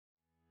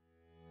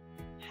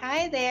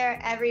Hi there,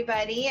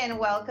 everybody, and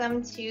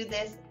welcome to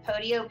this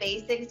Podio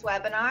Basics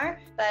webinar.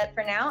 But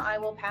for now, I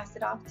will pass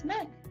it off to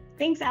Meg.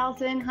 Thanks,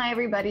 Allison. Hi,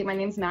 everybody. My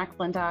name is Mac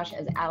Flintosh.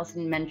 As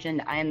Allison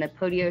mentioned, I am the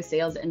Podio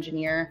Sales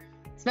Engineer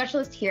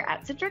Specialist here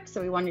at Citrix.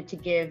 So we wanted to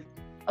give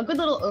a good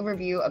little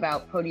overview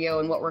about Podio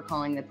and what we're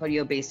calling the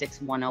Podio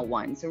Basics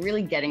 101. So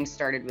really getting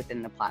started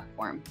within the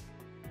platform.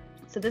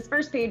 So this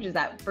first page is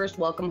that first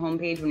welcome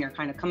homepage when you're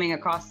kind of coming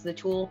across the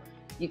tool.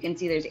 You can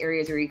see there's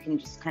areas where you can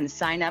just kind of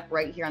sign up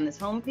right here on this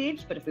home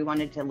page. But if we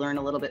wanted to learn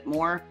a little bit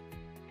more,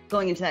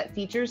 going into that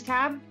features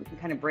tab, we can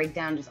kind of break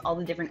down just all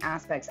the different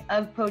aspects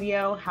of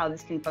Podio, how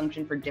this can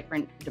function for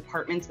different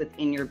departments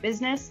within your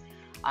business.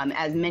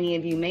 As many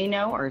of you may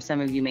know, or some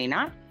of you may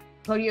not,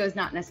 Podio is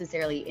not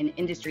necessarily an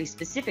industry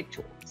specific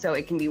tool. So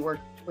it can be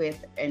worked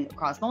with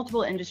across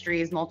multiple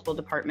industries, multiple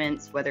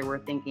departments, whether we're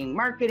thinking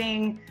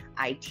marketing,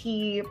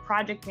 IT,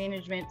 project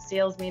management,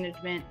 sales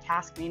management,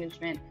 task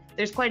management.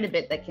 There's quite a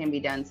bit that can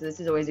be done. So this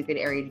is always a good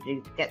area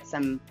to get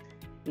some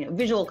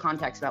visual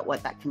context about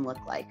what that can look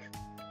like.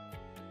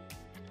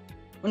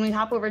 When we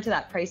hop over to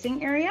that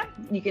pricing area,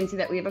 you can see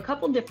that we have a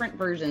couple different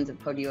versions of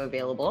Podio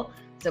available.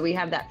 So we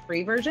have that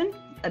free version,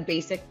 a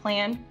basic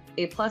plan,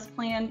 a plus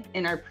plan,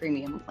 and our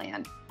premium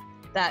plan.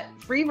 That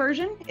free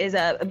version is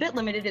a bit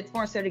limited. It's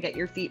more so to get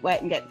your feet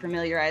wet and get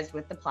familiarized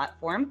with the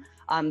platform.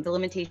 The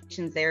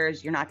limitations there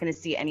is you're not going to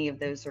see any of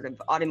those sort of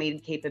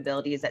automated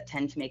capabilities that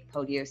tend to make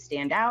Podio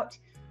stand out.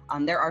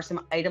 There are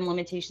some item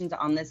limitations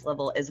on this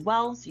level as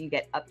well. So you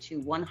get up to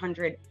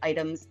 100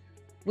 items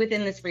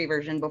within this free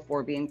version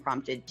before being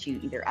prompted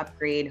to either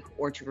upgrade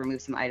or to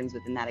remove some items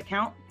within that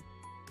account.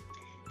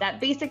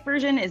 That basic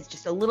version is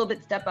just a little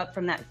bit step up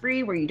from that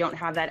free where you don't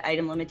have that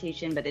item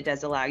limitation, but it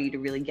does allow you to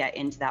really get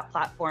into that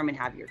platform and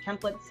have your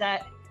template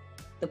set.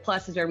 The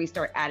plus is where we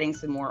start adding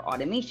some more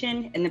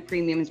automation, and the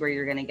premium is where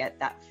you're going to get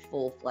that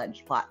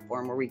full-fledged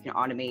platform where we can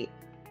automate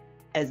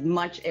as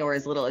much or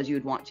as little as you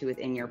would want to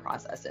within your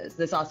processes.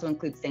 This also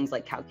includes things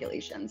like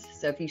calculations.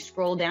 So if you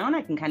scroll down,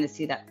 I can kind of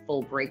see that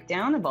full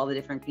breakdown of all the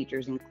different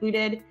features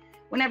included.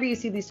 Whenever you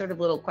see these sort of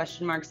little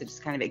question marks, it's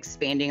just kind of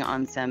expanding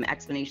on some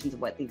explanations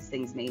of what these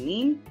things may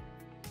mean.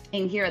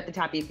 And here at the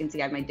top, you can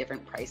see I have my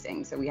different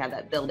pricing. So we have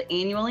that billed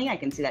annually. I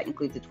can see that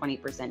includes a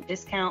 20%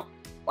 discount,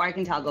 or I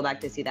can toggle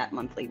back to see that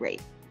monthly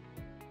rate.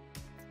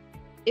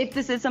 If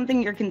this is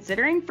something you're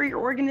considering for your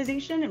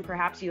organization, and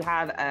perhaps you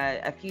have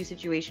a few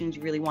situations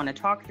you really want to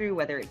talk through,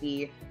 whether it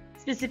be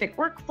specific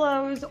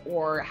workflows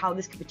or how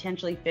this could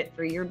potentially fit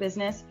for your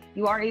business,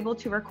 you are able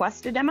to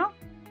request a demo.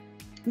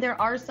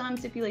 There are some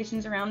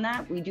stipulations around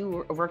that. We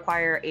do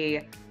require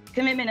a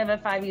commitment of a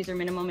 5-user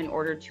minimum in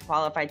order to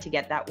qualify to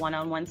get that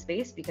one-on-one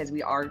space, because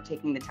we are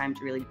taking the time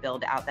to really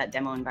build out that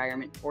demo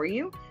environment for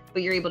you.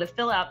 But you're able to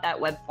fill out that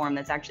web form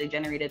that's actually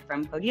generated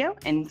from Podio,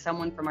 and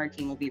someone from our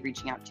team will be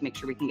reaching out to make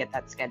sure we can get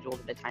that scheduled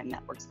at a time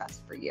that works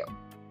best for you.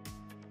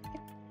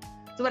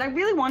 So what I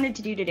really wanted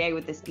to do today,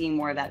 with this being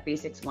more of that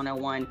Basics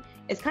 101,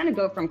 is kind of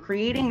go from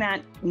creating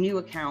that new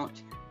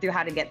account through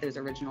how to get those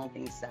original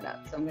things set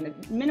up. So I'm going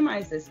to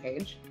minimize this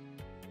page.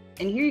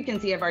 And here you can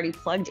see I've already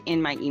plugged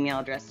in my email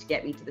address to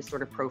get me to this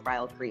sort of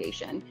profile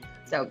creation.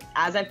 So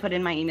as I put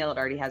in my email, it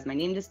already has my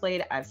name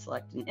displayed. I've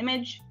selected an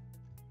image.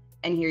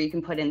 And here you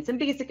can put in some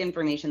basic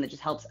information that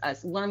just helps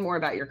us learn more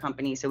about your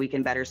company so we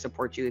can better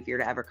support you if you're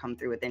to ever come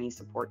through with any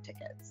support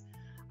tickets.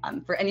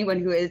 For anyone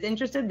who is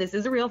interested, this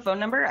is a real phone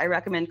number. I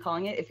recommend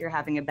calling it if you're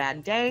having a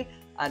bad day.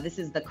 This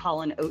is the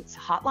Colin Oates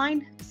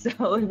hotline.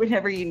 So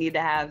whenever you need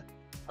to have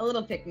a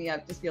little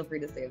pick-me-up, just feel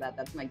free to say that.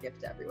 That's my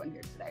gift to everyone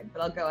here today.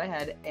 But I'll go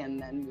ahead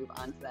and then move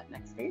on to that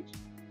next page.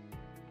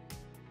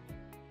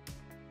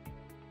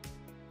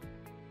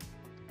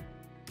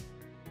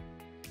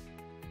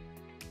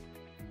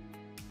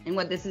 And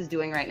what this is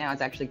doing right now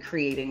is actually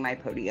creating my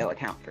Podio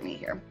account for me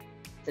here.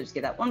 So just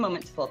give that one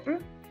moment to pull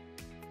through.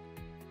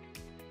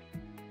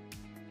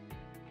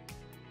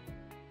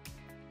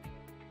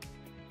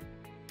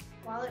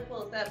 While it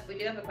pulls up, we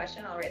do have a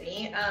question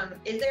already.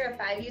 Is there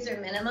a 5-user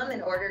minimum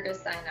in order to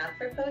sign up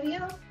for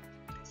Podio?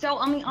 So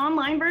on the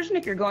online version,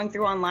 if you're going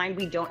through online,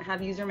 we don't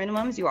have user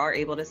minimums. You are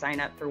able to sign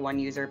up for 1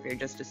 user if you're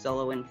just a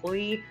solo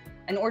employee.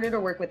 In order to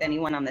work with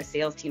anyone on the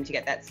sales team to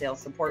get that sales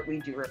support, we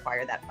do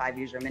require that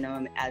 5-user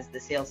minimum as the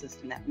sales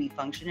system that we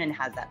function in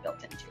has that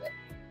built into it.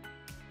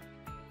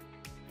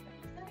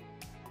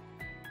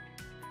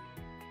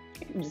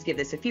 We'll just give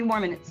this a few more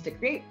minutes to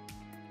create.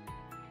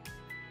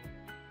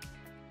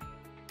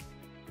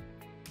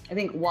 I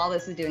think while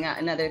this is doing that,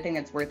 another thing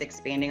that's worth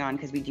expanding on,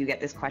 because we do get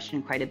this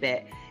question quite a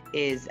bit,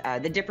 is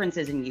the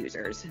differences in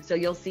users. So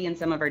you'll see in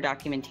some of our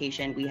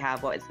documentation, we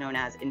have what is known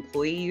as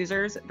employee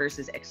users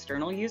versus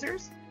external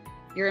users.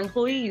 Your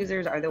employee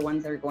users are the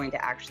ones that are going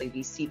to actually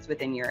be seats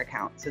within your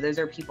account. So those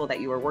are people that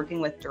you are working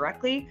with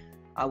directly,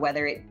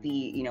 whether it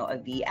be a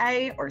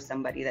VA or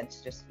somebody that's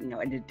just in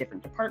a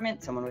different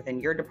department, someone within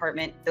your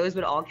department. Those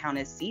would all count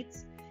as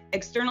seats.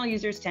 External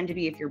users tend to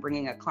be if you're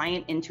bringing a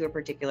client into a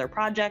particular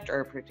project or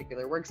a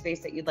particular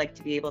workspace that you'd like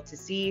to be able to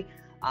see.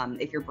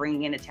 If you're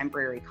bringing in a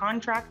temporary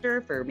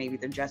contractor for maybe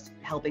they're just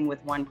helping with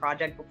one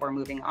project before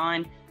moving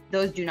on,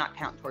 those do not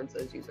count towards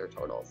those user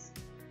totals.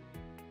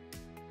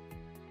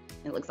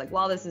 It looks like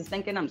while this is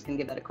thinking, I'm just gonna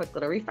give that a quick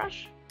little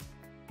refresh.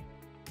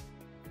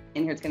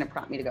 And here it's gonna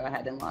prompt me to go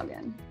ahead and log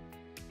in.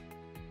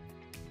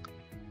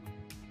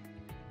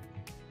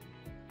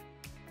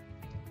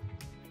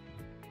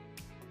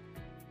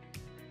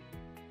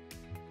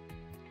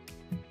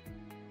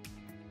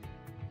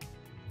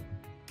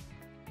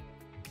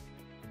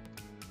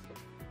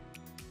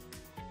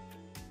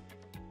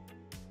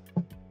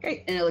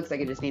 Great, and it looks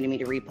like it just needed me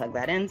to replug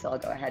that in, so I'll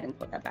go ahead and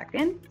put that back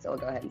in. So I'll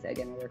go ahead and say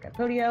again, we work at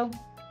Podio.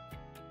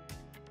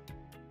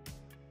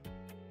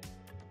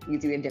 You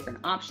can see we have different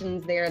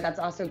options there. That's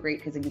also great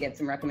because you can get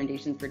some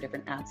recommendations for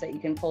different apps that you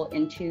can pull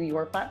into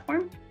your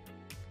platform.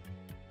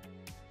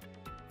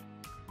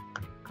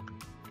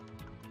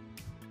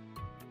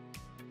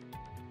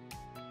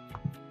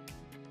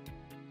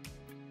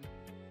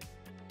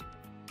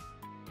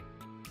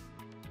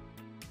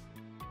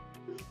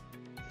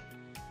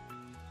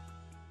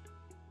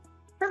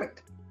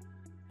 Perfect.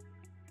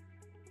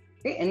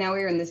 Great, and now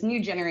we're in this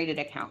new generated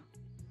account.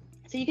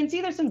 So you can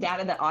see there's some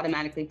data that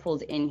automatically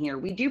pulls in here.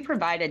 We do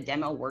provide a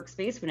demo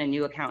workspace when a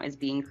new account is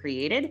being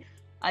created.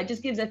 It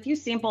just gives a few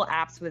sample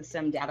apps with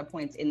some data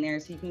points in there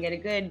so you can get a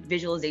good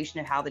visualization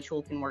of how the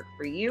tool can work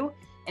for you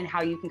and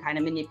how you can kind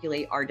of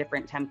manipulate our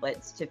different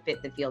templates to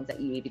fit the fields that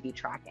you need to be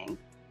tracking.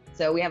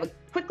 So we have a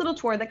quick little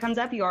tour that comes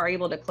up. You are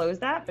able to close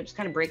that, but just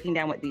kind of breaking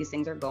down what these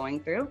things are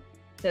going through.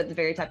 So at the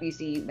very top, you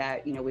see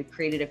that we've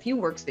created a few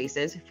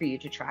workspaces for you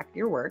to track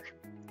your work.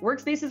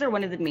 Workspaces are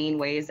one of the main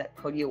ways that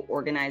Podio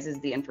organizes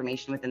the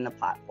information within the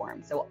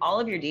platform. So all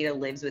of your data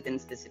lives within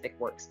specific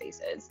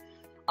workspaces.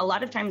 A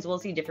lot of times we'll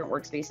see different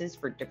workspaces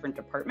for different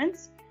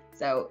departments.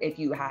 So if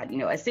you had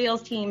a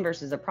sales team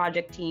versus a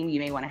project team, you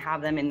may want to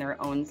have them in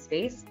their own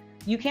space.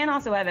 You can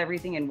also have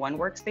everything in one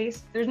workspace.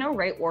 There's no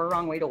right or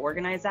wrong way to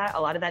organize that. A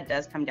lot of that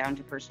does come down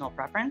to personal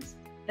preference.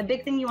 The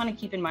big thing you want to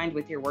keep in mind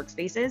with your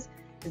workspaces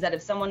is that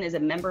if someone is a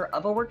member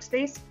of a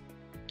workspace,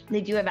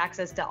 they do have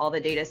access to all the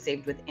data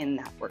saved within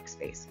that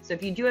workspace. So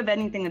if you do have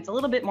anything that's a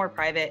little bit more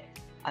private,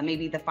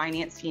 maybe the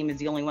finance team is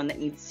the only one that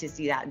needs to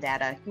see that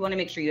data, you want to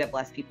make sure you have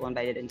less people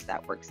invited into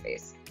that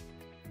workspace.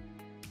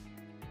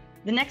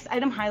 The next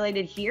item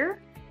highlighted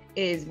here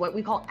is what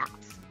we call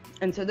apps.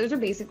 And so those are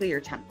basically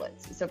your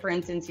templates. So for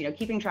instance,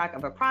 keeping track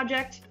of a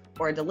project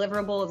or a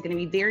deliverable is going to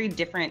be very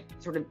different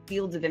sort of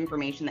fields of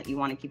information that you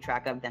want to keep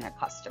track of than a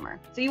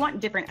customer. So you want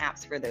different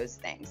apps for those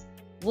things.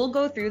 We'll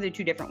go through the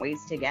two different ways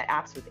to get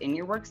apps within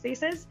your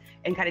workspaces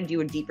and kind of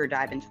do a deeper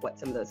dive into what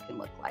some of those can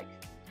look like.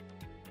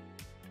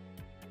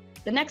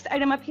 The next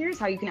item up here is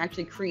how you can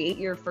actually create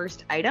your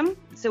first item.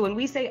 So when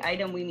we say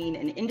item, we mean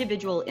an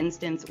individual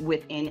instance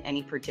within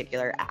any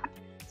particular app.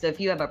 So if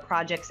you have a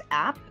projects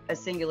app, a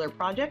singular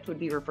project would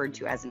be referred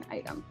to as an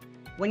item.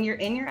 When you're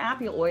in your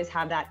app, you'll always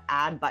have that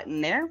add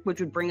button there, which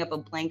would bring up a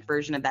blank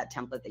version of that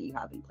template that you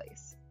have in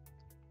place.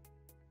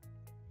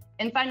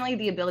 And finally,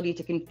 the ability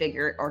to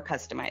configure or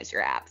customize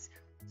your apps.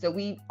 So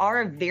we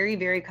are a very,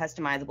 very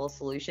customizable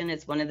solution.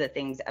 It's one of the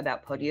things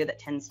about Podio that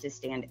tends to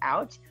stand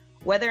out.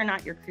 Whether or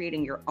not you're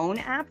creating your own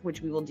app,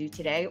 which we will do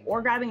today,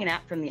 or grabbing an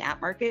app from the app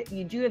market,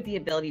 you do have the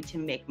ability to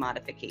make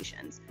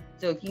modifications.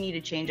 So if you need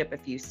to change up a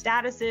few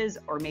statuses,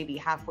 or maybe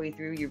halfway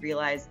through you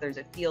realize there's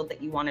a field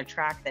that you want to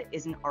track that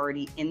isn't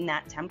already in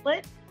that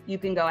template, you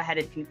can go ahead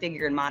and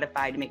configure and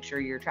modify to make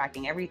sure you're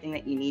tracking everything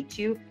that you need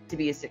to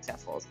be as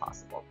successful as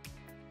possible.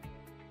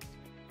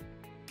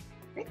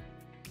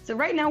 So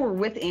right now we're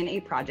within a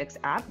projects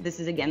app. This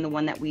is again the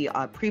one that we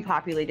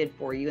pre-populated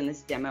for you in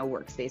this demo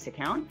workspace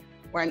account,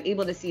 where I'm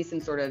able to see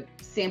some sort of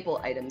sample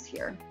items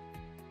here.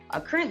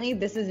 Currently,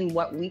 this is in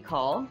what we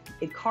call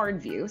a card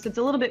view. So it's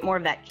a little bit more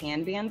of that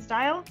Kanban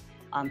style.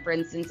 For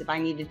instance, if I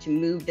needed to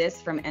move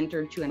this from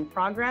entered to in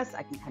progress,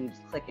 I can kind of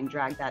just click and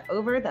drag that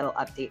over. That'll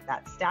update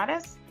that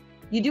status.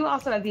 You do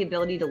also have the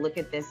ability to look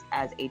at this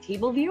as a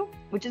table view,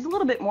 which is a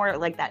little bit more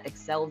like that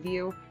Excel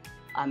view.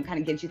 Kind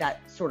of gives you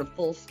that sort of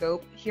full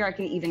scope. Here I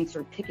can even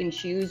sort of pick and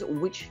choose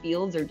which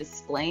fields are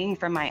displaying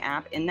from my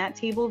app in that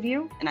table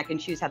view, and I can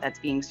choose how that's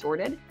being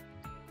sorted.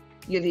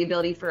 You have the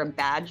ability for a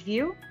badge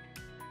view.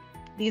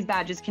 These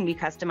badges can be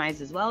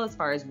customized as well as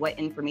far as what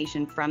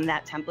information from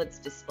that template's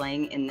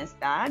displaying in this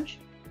badge.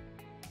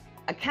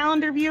 A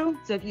calendar view.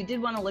 So if you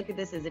did want to look at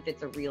this as if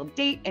it's a real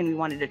date and we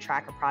wanted to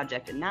track a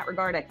project in that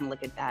regard, I can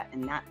look at that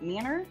in that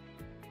manner.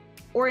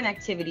 Or an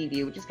activity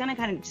view, which is going to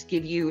kind of just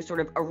give you sort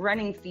of a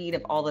running feed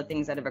of all the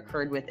things that have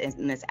occurred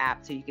within this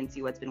app so you can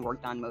see what's been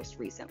worked on most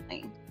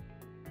recently.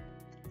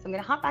 So I'm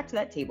going to hop back to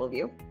that table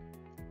view.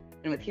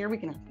 And with here, we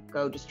can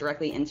go just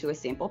directly into a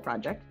sample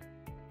project.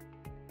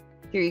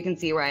 Here you can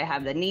see where I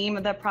have the name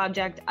of the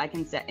project. I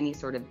can set any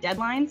sort of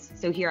deadlines.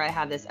 So here I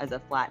have this as a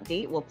flat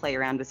date. We'll play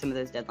around with some of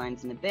those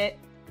deadlines in a bit.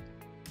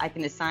 I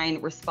can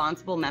assign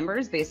responsible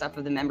members based off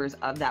of the members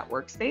of that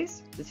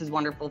workspace. This is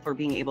wonderful for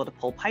being able to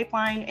pull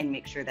pipeline and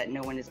make sure that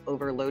no one is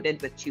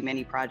overloaded with too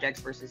many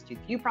projects versus too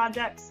few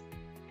projects,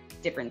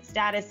 different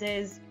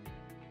statuses,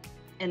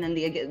 and then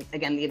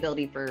again, the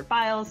ability for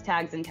files,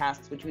 tags, and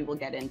tasks, which we will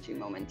get into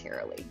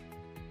momentarily.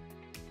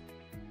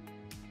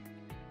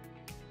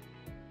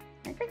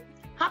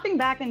 hopping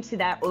back into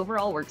that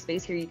overall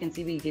workspace here, you can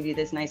see we give you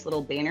this nice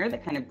little banner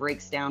that kind of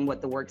breaks down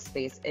what the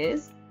workspace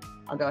is.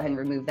 I'll go ahead and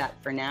remove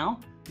that for now.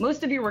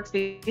 Most of your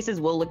workspaces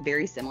will look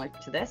very similar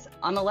to this.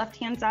 On the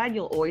left-hand side,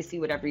 you'll always see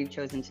whatever you've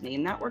chosen to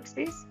name that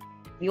workspace.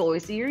 You'll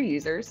always see your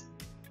users.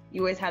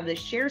 You always have this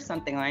share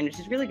something line, which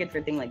is really good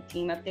for things like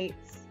team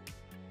updates.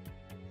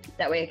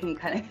 That way I can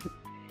kind of,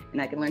 and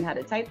I can learn how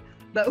to type,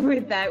 but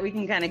with that, we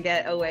can kind of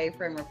get away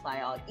from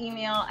reply all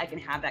email. I can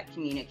have that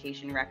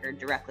communication record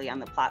directly on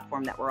the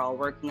platform that we're all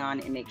working on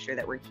and make sure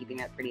that we're keeping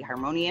that pretty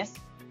harmonious.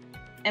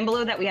 And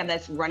below that, we have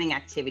this running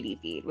activity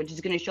feed, which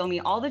is going to show me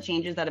all the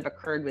changes that have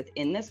occurred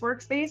within this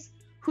workspace,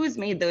 who's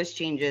made those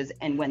changes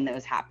and when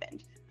those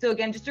happened. So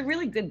again, just a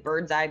really good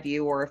bird's eye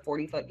view or a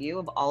 40-foot view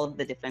of all of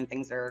the different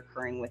things that are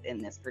occurring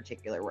within this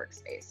particular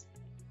workspace.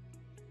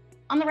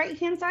 On the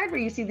right-hand side,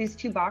 where you see these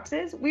two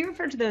boxes, we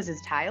refer to those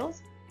as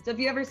tiles. So if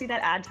you ever see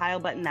that add tile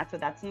button, that's what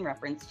that's in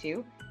reference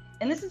to.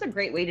 And this is a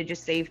great way to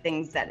just save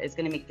things that is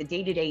going to make the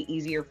day-to-day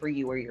easier for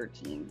you or your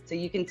team. So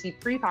you can see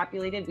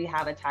pre-populated, we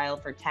have a tile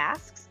for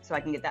tasks. So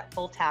I can get that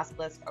full task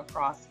list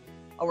across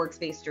a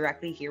workspace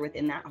directly here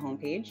within that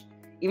homepage.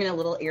 Even a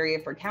little area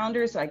for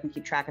calendars so I can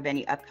keep track of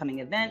any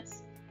upcoming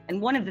events.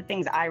 And one of the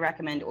things I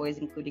recommend always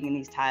including in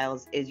these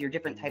tiles is your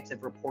different types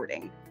of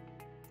reporting.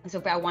 So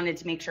if I wanted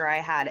to make sure I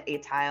had a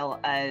tile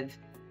of,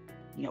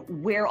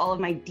 where all of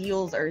my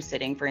deals are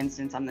sitting, for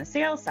instance, on the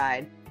sales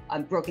side,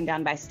 broken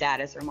down by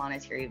status or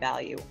monetary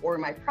value, or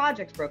my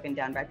projects broken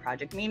down by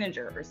project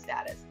manager or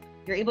status.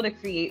 You're able to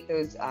create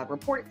those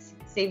reports,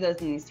 save those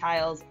in these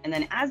tiles, and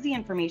then as the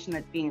information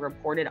that's being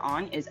reported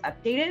on is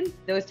updated,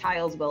 those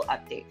tiles will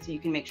update. So you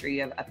can make sure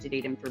you have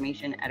up-to-date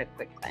information at a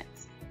quick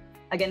glance.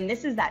 Again,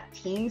 this is that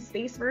team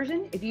space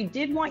version. If you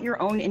did want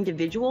your own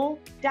individual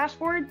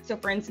dashboard, so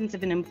for instance,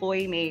 if an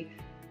employee may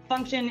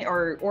function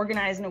or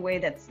organize in a way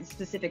that's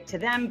specific to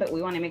them, but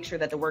we want to make sure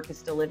that the work is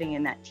still living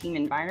in that team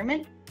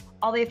environment,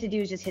 all they have to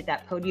do is just hit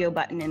that Podio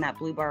button in that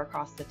blue bar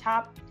across the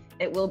top.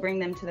 It will bring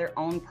them to their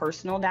own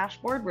personal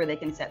dashboard where they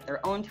can set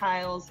their own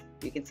tiles.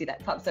 You can see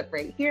that pops up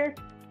right here.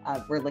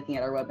 We're looking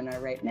at our webinar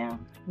right now,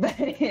 but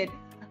it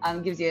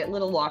gives you a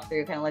little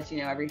walkthrough, kind of lets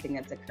you know everything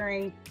that's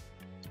occurring.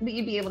 But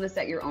you'd be able to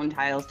set your own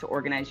tiles to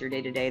organize your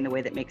day-to-day in the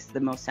way that makes the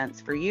most sense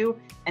for you.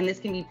 And this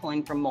can be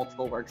pulling from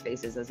multiple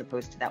workspaces as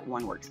opposed to that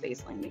one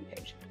workspace landing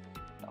page.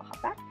 So I'll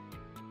hop back.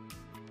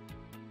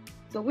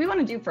 So what we want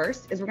to do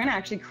first is we're going to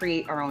actually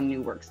create our own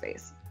new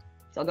workspace.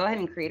 So I'll go ahead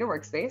and create a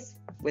workspace.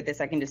 With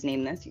this, I can just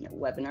name this,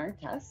 webinar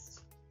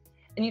test.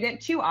 And you get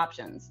two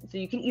options. So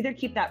you can either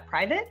keep that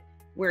private,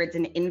 where it's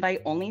an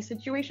invite only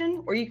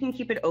situation, or you can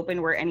keep it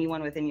open where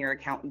anyone within your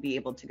account would be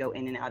able to go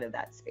in and out of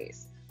that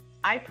space.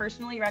 I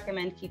personally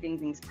recommend keeping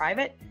things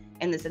private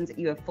in the sense that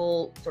you have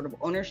full sort of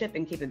ownership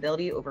and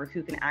capability over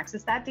who can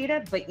access that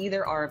data, but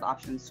either are of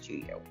options to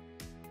you.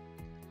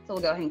 So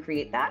we'll go ahead and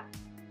create that.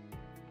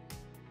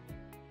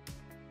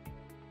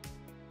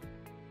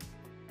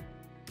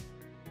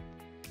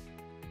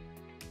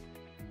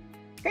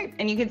 Great,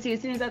 and you can see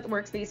as soon as that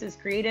workspace is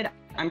created,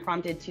 I'm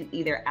prompted to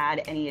either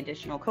add any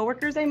additional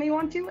coworkers I may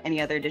want to,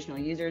 any other additional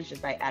users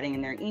just by adding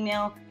in their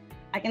email.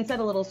 I can set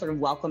a little sort of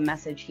welcome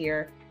message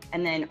here.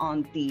 And then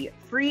on the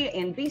free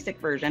and basic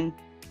version,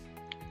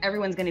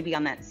 everyone's going to be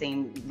on that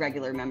same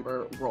regular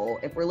member role.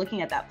 If we're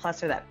looking at that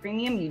plus or that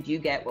premium, you do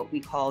get what we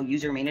call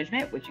user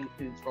management, which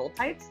includes role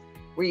types,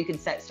 where you can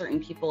set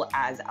certain people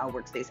as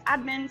workspace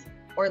admins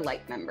or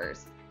light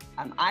members.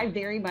 I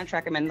very much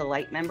recommend the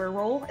light member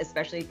role,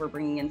 especially if we're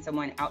bringing in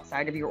someone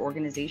outside of your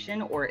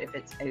organization, or if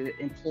it's an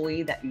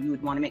employee that you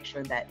would want to make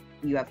sure that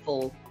you have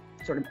full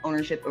sort of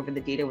ownership over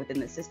the data within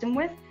the system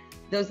with.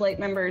 Those light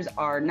members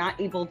are not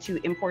able to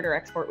import or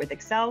export with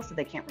Excel, so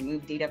they can't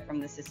remove data from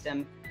the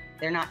system.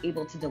 They're not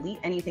able to delete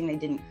anything they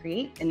didn't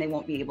create, and they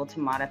won't be able to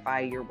modify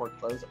your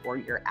workflows or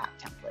your app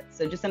templates.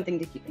 So just something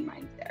to keep in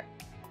mind there.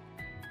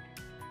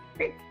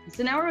 Great,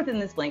 so now we're within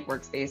this blank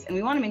workspace, and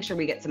we want to make sure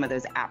we get some of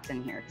those apps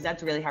in here, because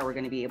that's really how we're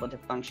going to be able to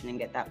function and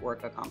get that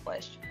work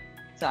accomplished.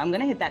 So I'm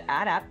going to hit that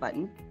Add App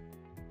button,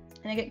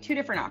 and I get two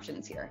different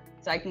options here.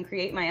 So I can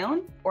create my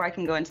own, or I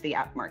can go into the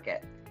app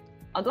market.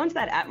 I'll go into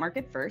that app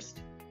market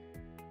first.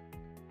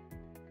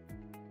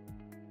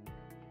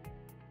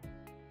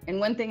 And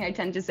one thing I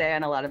tend to say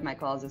on a lot of my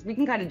calls is we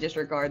can kind of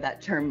disregard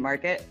that term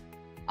market.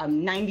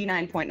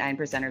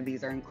 99.9% of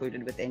these are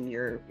included within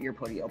your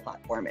Podio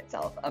platform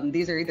itself.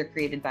 These are either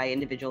created by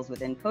individuals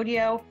within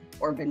Podio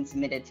or been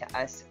submitted to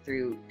us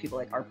through people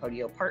like our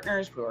Podio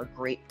partners who are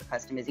great for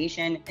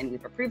customization and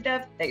we've approved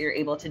of that you're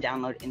able to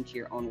download into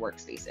your own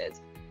workspaces.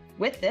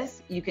 With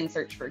this, you can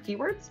search for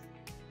keywords.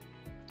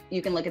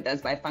 You can look at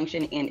those by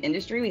function and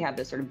industry. We have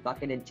those sort of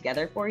bucketed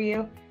together for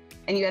you.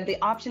 And you have the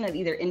option of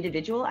either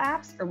individual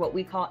apps or what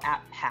we call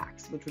app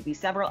packs, which would be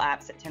several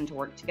apps that tend to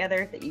work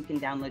together that you can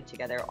download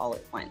together all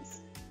at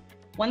once.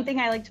 One thing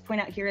I like to point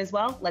out here as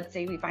well, let's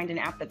say we find an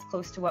app that's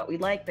close to what we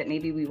like, but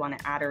maybe we want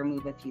to add or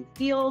remove a few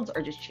fields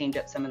or just change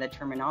up some of the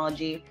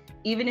terminology.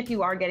 Even if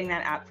you are getting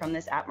that app from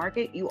this app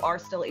market, you are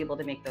still able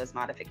to make those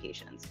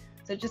modifications.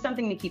 So just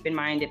something to keep in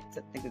mind. If it's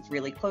something that's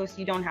really close,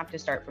 you don't have to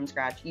start from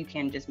scratch. You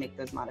can just make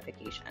those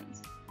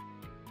modifications.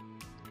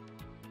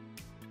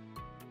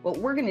 What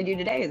we're going to do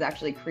today is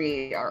actually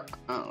create our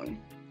own.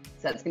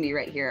 So that's going to be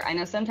right here. I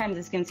know sometimes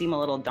this can seem a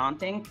little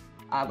daunting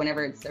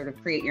whenever it's sort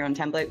of create your own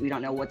template. We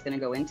don't know what's going to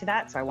go into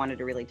that. So I wanted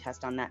to really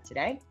test on that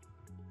today.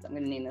 So I'm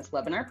going to name this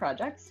webinar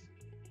projects.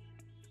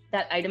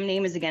 That item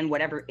name is, again,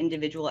 whatever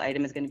individual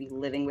item is going to be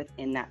living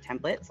within that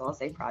template. So I'll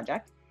say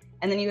project.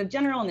 And then you have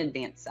general and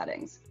advanced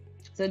settings.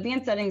 So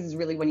advanced settings is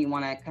really when you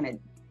want to kind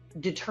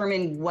of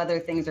determine whether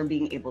things are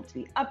being able to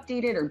be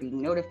updated or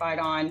being notified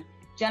on.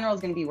 General is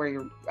going to be where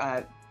you're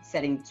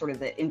setting sort of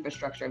the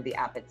infrastructure of the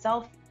app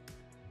itself.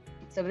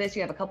 So for this,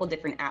 you have a couple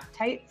different app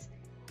types.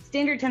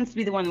 Standard tends to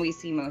be the one we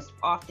see most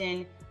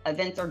often.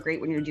 Events are great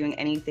when you're doing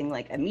anything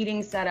like a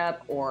meeting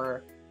setup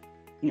or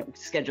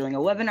scheduling a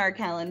webinar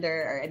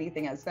calendar or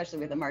anything, especially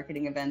with the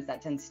marketing events.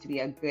 That tends to be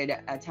a good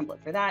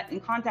template for that.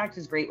 And contact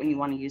is great when you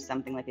want to use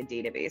something like a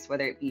database,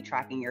 whether it be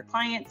tracking your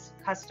clients,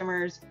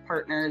 customers,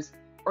 partners,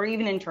 or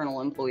even internal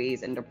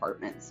employees and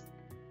departments.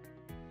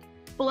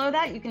 Below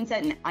that, you can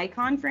set an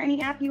icon for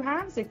any app you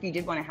have. So if you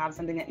did want to have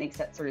something that makes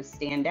that sort of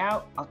stand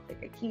out, I'll click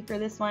a key for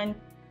this one.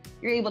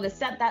 You're able to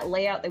set that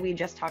layout that we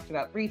just talked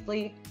about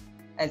briefly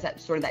as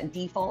that sort of that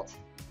default,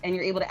 and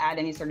you're able to add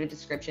any sort of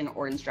description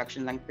or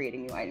instructions on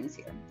creating new items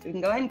here. So we can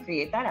go ahead and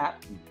create that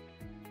app.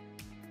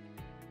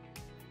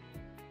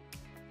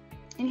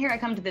 And here I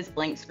come to this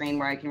blank screen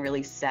where I can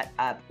really set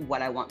up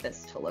what I want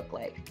this to look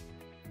like.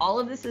 All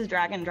of this is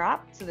drag and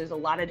drop, so there's a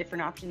lot of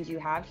different options you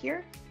have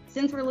here.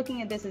 Since we're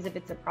looking at this as if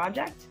it's a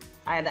project,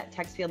 I have that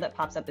text field that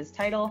pops up as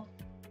title.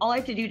 All I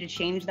have to do to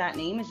change that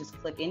name is just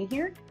click in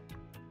here,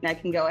 and I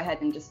can go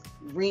ahead and just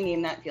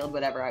rename that field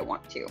whatever I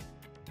want to.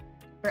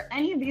 For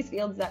any of these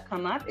fields that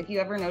come up, if you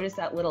ever notice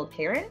that little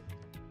caret,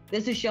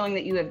 this is showing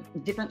that you have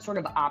different sort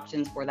of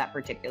options for that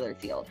particular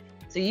field.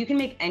 So you can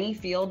make any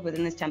field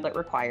within this template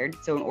required.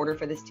 So in order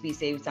for this to be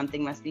saved,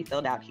 something must be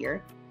filled out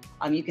here.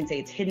 You can say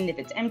it's hidden if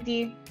it's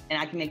empty,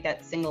 and I can make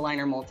that single line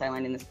or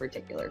multi-line in this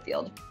particular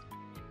field.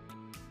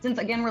 Since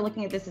again, we're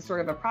looking at this as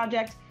sort of a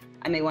project,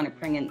 I may want to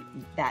bring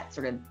in that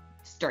sort of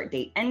start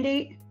date, end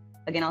date.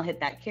 Again, I'll hit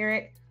that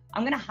caret.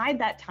 I'm going to hide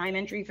that time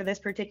entry for this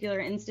particular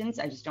instance.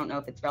 I just don't know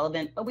if it's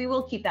relevant, but we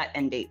will keep that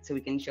end date so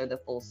we can show the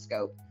full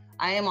scope.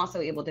 I am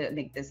also able to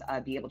make this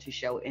be able to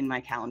show in my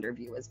calendar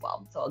view as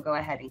well. So I'll go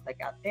ahead and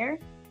click out there.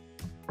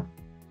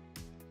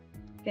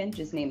 Again,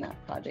 just name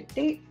that project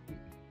date.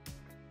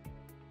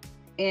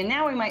 And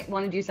now we might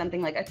want to do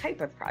something like a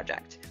type of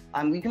project.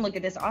 We can look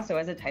at this also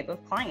as a type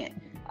of client.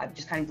 I'm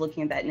just kind of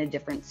looking at that in a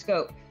different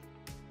scope.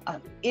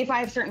 If I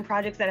have certain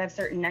projects that have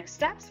certain next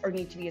steps or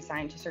need to be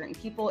assigned to certain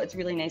people, it's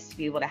really nice to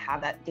be able to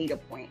have that data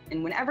point.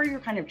 And whenever you're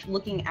kind of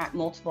looking at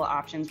multiple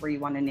options where you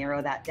want to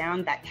narrow that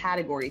down, that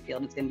category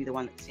field is going to be the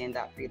one that stands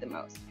out for you the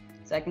most.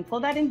 So I can pull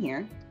that in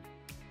here.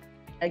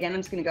 Again, I'm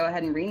just going to go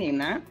ahead and rename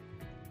that.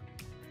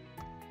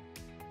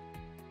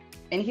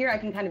 And here I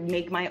can kind of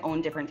make my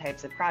own different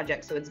types of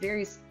projects. So it's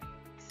very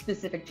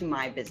specific to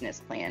my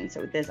business plan.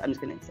 So with this, I'm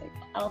just going to say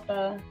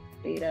alpha,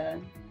 beta,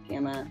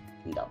 gamma,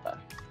 and delta.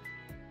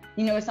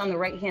 You notice on the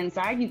right-hand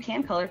side, you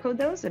can color code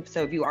those.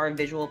 So if you are a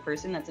visual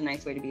person, that's a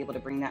nice way to be able to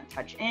bring that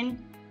touch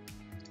in.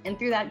 And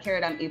through that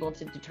caret, I'm able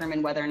to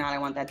determine whether or not I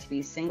want that to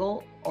be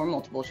single or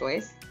multiple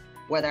choice,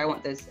 whether I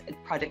want those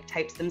project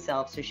types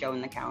themselves to show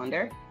in the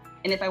calendar,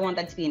 and if I want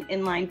that to be an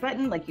inline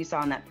button like you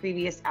saw in that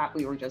previous app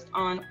we were just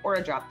on, or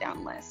a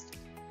drop-down list.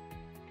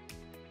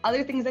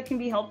 Other things that can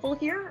be helpful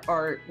here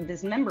are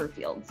this member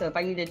field. So if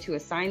I needed to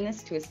assign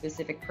this to a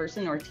specific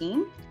person or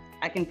team,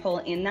 I can pull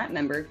in that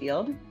member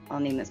field. I'll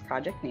name this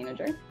project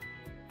manager.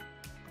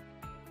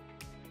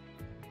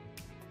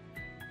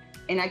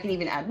 And I can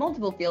even add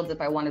multiple fields if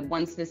I wanted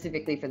one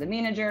specifically for the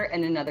manager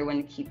and another one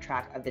to keep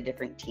track of the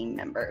different team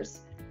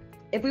members.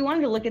 If we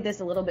wanted to look at this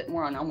a little bit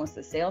more on almost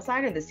the sales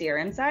side or the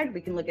CRM side, we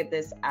can look at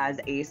this as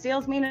a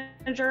sales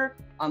manager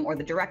or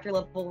the director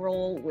level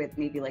role with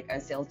maybe like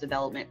a sales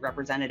development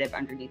representative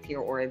underneath here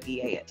or a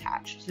VA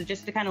attached. So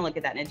just to kind of look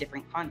at that in a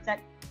different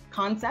concept,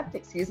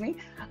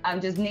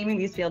 just naming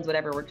these fields,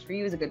 whatever works for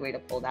you, is a good way to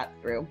pull that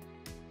through.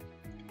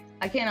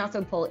 I can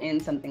also pull in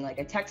something like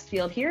a text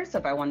field here. So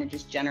if I want to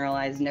just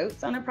generalize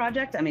notes on a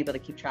project, I'm able to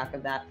keep track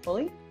of that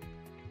fully.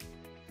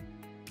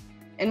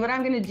 And what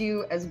I'm going to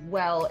do as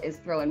well is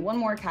throw in one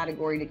more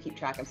category to keep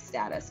track of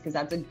status, because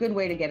that's a good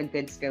way to get a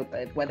good scope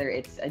of whether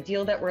it's a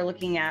deal that we're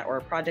looking at or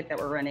a project that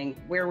we're running,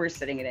 where we're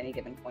sitting at any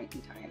given point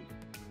in time.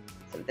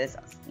 So this,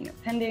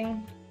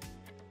 pending,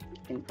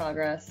 in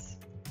progress,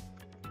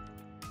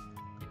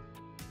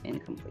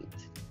 incomplete.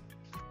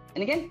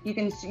 And again, you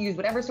can use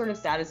whatever sort of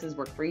statuses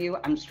work for you.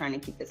 I'm just trying to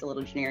keep this a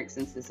little generic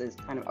since this is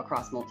kind of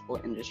across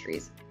multiple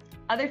industries.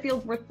 Other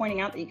fields worth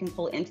pointing out that you can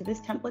pull into this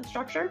template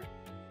structure,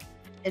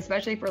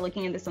 especially if we're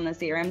looking at this on the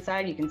CRM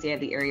side, you can see I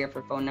have the area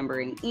for phone number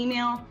and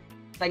email.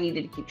 If I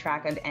needed to keep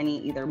track of any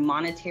either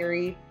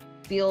monetary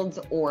fields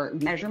or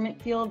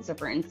measurement fields. So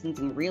for instance,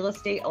 in real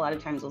estate, a lot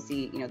of times we'll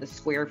see, the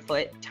square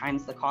foot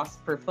times the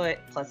cost per foot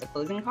plus a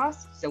closing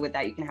cost. So with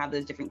that, you can have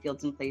those different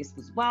fields in place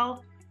as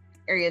well.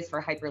 areas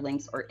for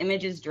hyperlinks or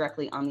images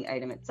directly on the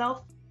item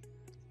itself,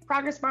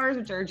 progress bars,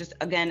 which are just,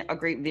 again, a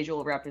great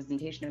visual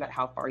representation about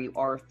how far you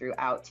are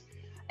throughout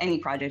any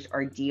project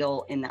or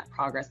deal in that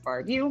progress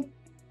bar view.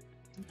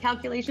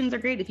 Calculations are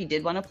great if you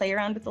did want to play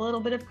around with a little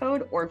bit of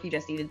code, or if you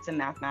just needed some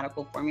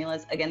mathematical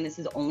formulas. Again, this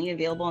is only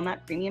available on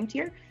that premium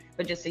tier,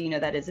 but just so you know,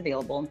 that is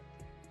available.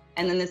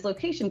 And then this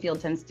location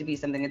field tends to be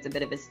something that's a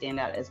bit of a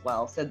standout as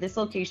well. So this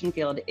location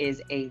field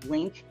is a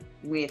link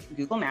with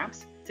Google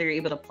Maps. So you're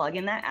able to plug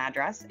in that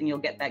address and you'll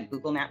get that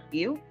Google Map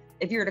view.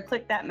 If you were to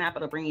click that map,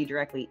 it'll bring you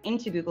directly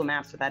into Google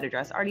Maps with that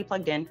address already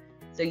plugged in,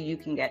 so you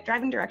can get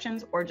driving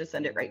directions or just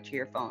send it right to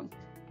your phone.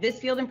 This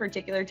field in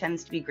particular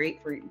tends to be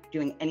great for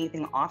doing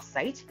anything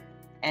off-site.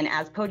 And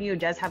as Podio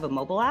does have a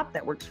mobile app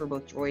that works for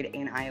both Droid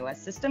and iOS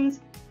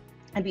systems,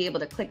 I'd be able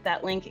to click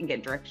that link and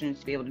get directions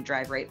to be able to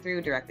drive right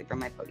through directly from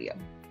my Podio.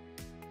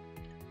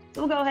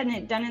 So we'll go ahead and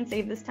hit done and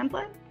save this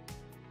template.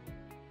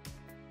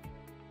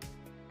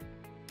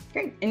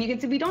 Great, and you can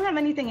see we don't have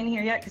anything in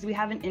here yet because we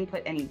haven't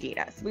input any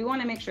data. So we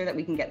want to make sure that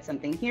we can get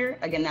something here.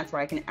 Again, that's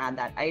where I can add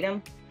that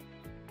item.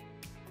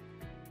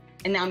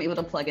 And now I'm able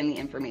to plug in the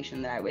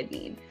information that I would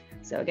need.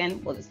 So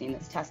again, we'll just name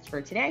this test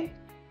for today.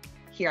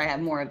 Here I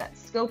have more of that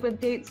scope of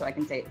date, so I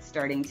can say it's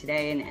starting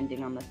today and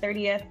ending on the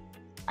 30th.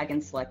 I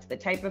can select the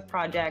type of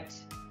project.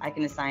 I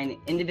can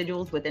assign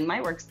individuals within my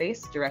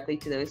workspace directly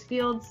to those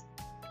fields,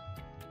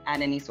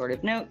 add any sort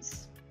of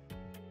notes,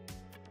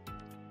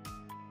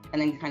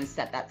 and then kind of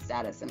set that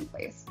status in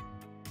place.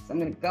 So I'm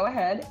going to go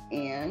ahead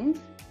and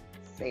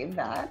save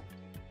that.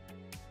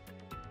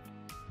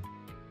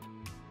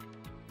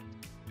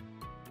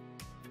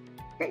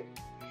 Great.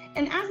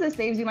 And as this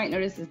saves, you might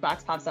notice this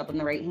box pops up on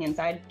the right-hand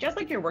side. Just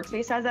like your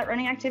workspace has that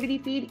running activity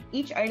feed,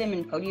 each item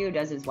in Podio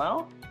does as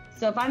well.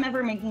 So if I'm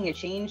ever making a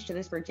change to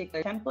this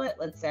particular template,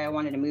 let's say I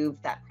wanted to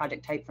move that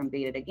project type from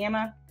beta to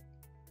gamma,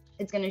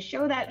 it's going to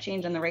show that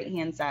change on the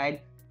right-hand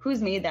side,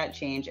 who's made that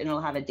change, and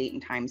it'll have a date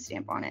and time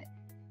stamp on it.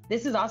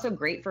 This is also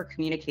great for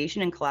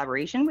communication and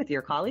collaboration with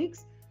your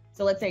colleagues.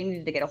 So let's say I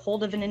needed to get a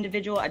hold of an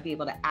individual, I'd be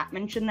able to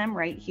 @mention them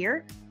right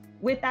here.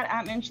 With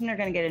that @mention, they're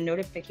going to get a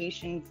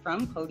notification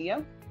from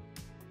Podio,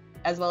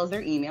 as well as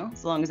their email,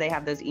 so long as they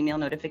have those email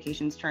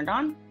notifications turned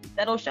on.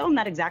 That'll show them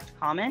that exact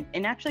comment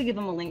and actually give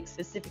them a link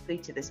specifically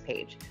to this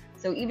page.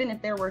 So even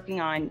if they're working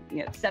on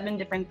 7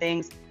 different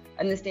things,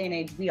 in this day and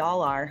age, we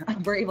all are,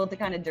 we're able to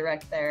kind of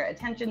direct their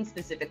attention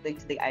specifically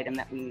to the item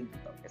that we need to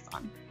focus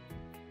on.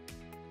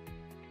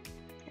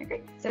 Okay,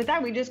 great. So with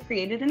that, we just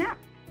created an app.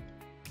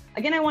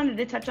 Again, I wanted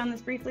to touch on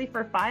this briefly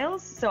for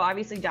files. So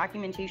obviously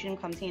documentation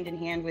comes hand in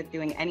hand with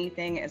doing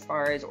anything as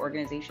far as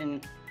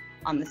organization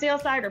on the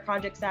sales side or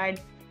project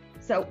side.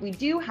 So we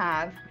do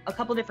have a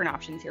couple different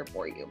options here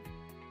for you.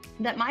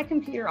 That My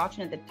Computer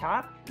option at the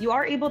top, you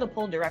are able to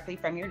pull directly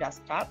from your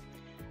desktop.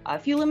 A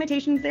few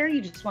limitations there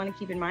you just want to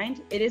keep in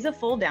mind. It is a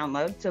full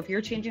download, so if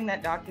you're changing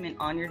that document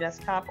on your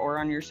desktop or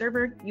on your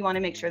server, you want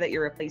to make sure that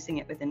you're replacing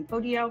it within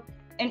Podio,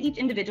 and each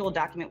individual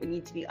document would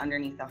need to be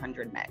underneath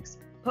 100 megs.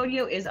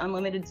 Podio is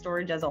unlimited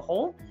storage as a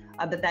whole,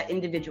 but that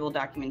individual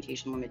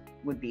documentation limit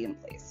would be in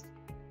place.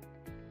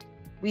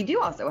 We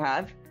do also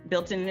have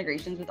built-in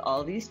integrations with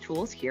all of these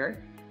tools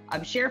here.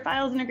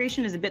 ShareFile's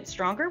integration is a bit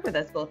stronger with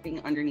us both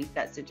being underneath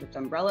that Citrix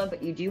umbrella,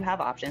 but you do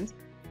have options.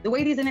 The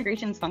way these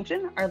integrations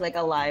function are like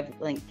a live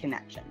link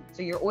connection.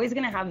 So you're always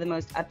going to have the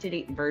most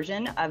up-to-date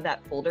version of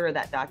that folder or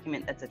that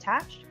document that's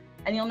attached,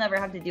 and you'll never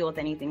have to deal with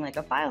anything like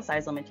a file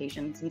size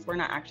limitation since we're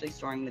not actually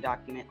storing the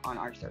document on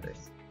our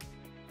servers.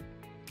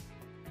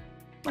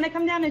 When I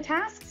come down to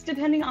tasks,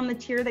 depending on the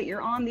tier that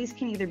you're on, these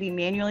can either be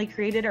manually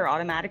created or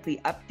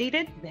automatically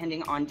updated,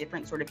 depending on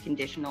different sort of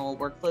conditional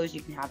workflows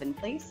you can have in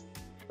place.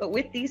 But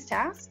with these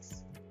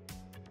tasks,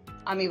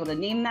 I'm able to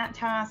name that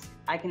task.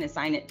 I can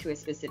assign it to a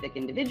specific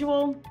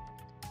individual.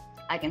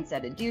 I can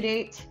set a due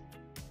date,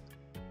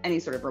 any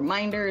sort of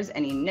reminders,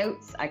 any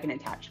notes. I can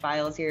attach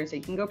files here, so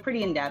you can go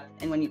pretty in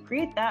depth. And when you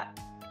create that,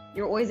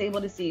 you're always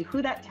able to see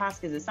who that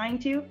task is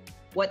assigned to,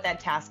 what that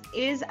task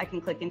is. I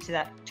can click into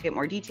that to get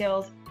more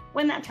details,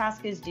 when that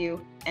task is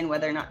due, and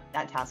whether or not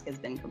that task has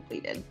been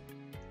completed.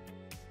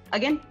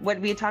 Again, what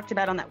we had talked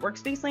about on that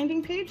workspace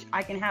landing page,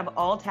 I can have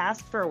all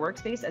tasks for a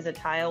workspace as a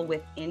tile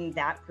within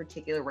that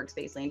particular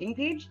workspace landing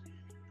page.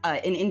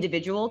 An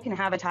individual can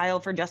have a tile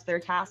for just their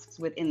tasks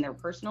within their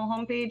personal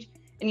homepage.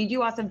 And you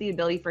do also have the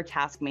ability for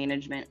task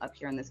management up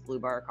here in this blue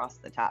bar across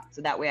the top.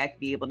 So that way I could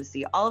be able to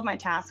see all of my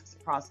tasks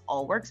across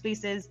all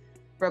workspaces,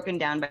 broken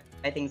down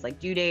by things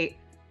like due date,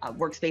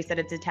 workspace that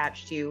it's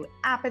attached to,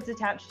 app it's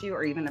attached to,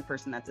 or even the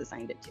person that's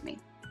assigned it to me.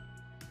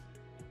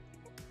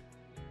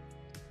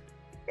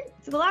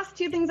 So the last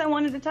 2 things I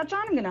wanted to touch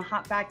on, I'm going to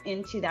hop back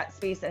into that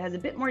space that has a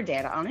bit more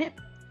data on it.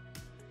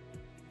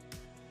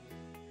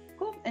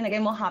 Cool. And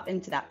again, we'll hop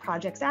into that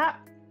projects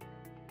app.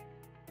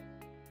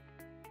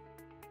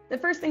 The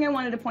first thing I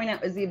wanted to point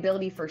out is the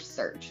ability for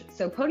search.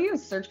 So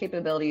Podio's search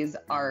capabilities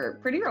are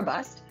pretty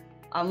robust.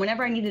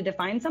 Whenever I need to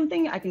define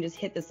something, I can just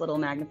hit this little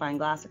magnifying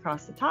glass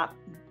across the top.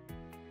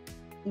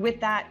 With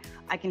that,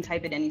 I can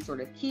type in any sort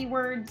of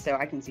keyword. So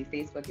I can see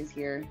Facebook is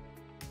here.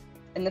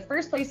 And the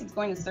first place it's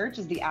going to search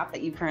is the app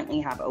that you currently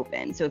have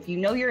open. So if you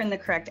know you're in the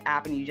correct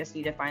app and you just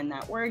need to find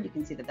that word, you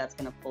can see that that's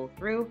going to pull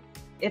through.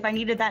 If I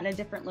needed that in a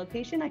different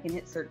location, I can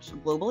hit search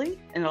globally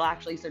and it'll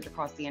actually search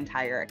across the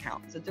entire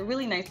account. So it's a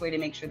really nice way to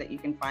make sure that you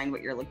can find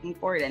what you're looking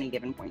for at any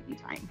given point in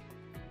time.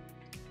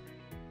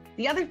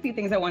 The other few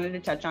things I wanted to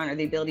touch on are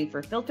the ability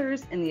for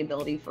filters and the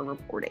ability for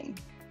reporting.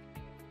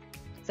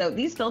 So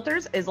these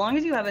filters, as long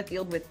as you have a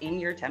field within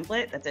your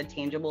template that's a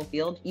tangible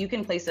field, you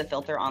can place a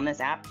filter on this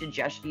app to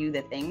just view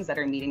the things that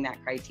are meeting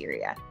that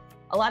criteria.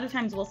 A lot of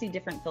times we'll see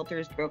different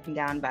filters broken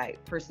down by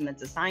person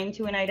that's assigned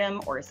to an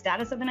item or a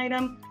status of an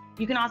item.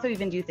 You can also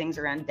even do things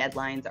around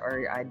deadlines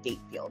or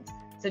date fields.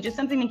 So just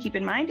something to keep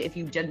in mind, if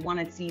you did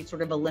want to see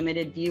sort of a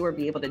limited view or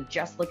be able to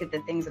just look at the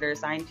things that are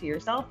assigned to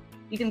yourself,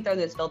 you can throw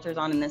those filters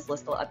on and this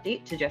list will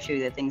update to just show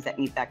you the things that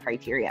meet that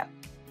criteria.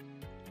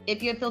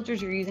 If you have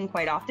filters you're using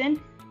quite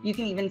often, you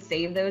can even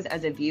save those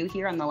as a view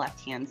here on the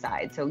left-hand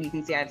side. So you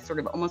can see I have sort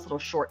of almost little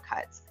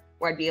shortcuts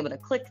where I'd be able to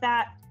click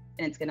that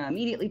and it's going to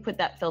immediately put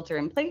that filter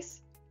in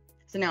place.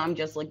 So now I'm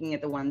just looking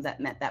at the ones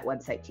that met that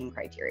website team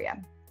criteria.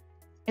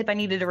 If I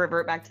needed to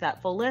revert back to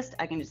that full list,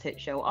 I can just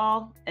hit show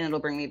all and it'll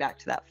bring me back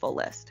to that full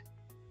list.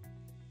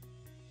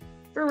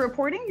 For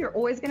reporting, you're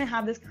always going to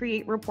have this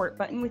create report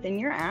button within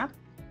your app.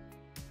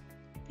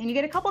 And you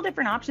get a couple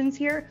different options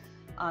here.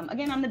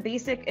 Again, on the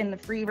basic and the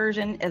free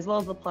version, as well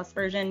as the plus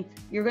version,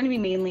 you're going to be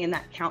mainly in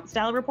that count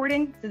style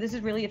reporting. So this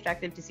is really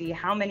effective to see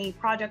how many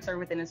projects are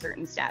within a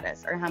certain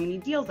status or how many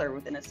deals are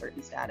within a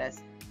certain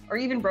status, or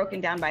even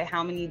broken down by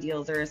how many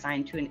deals are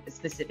assigned to a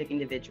specific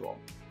individual.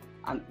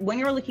 When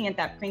you're looking at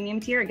that premium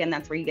tier, again,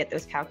 that's where you get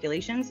those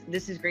calculations.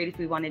 This is great if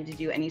we wanted to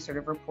do any sort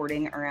of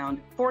reporting around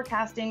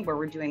forecasting, where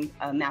we're doing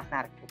a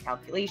mathematical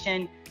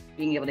calculation,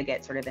 being able to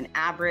get sort of an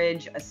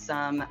average, a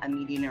sum, a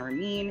median, or a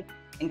mean,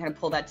 and kind of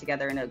pull that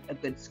together in a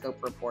good scope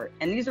report.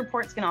 And these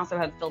reports can also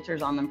have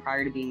filters on them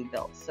prior to being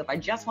built. So if I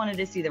just wanted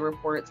to see the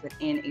reports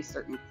within a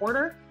certain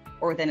quarter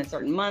or within a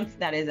certain month,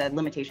 that is a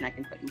limitation I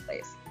can put in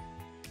place.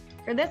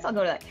 For this, I'll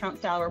go to that count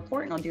style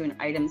report and I'll do an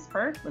items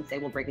per. Let's say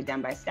we'll break it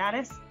down by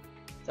status.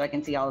 So I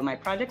can see all of my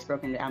projects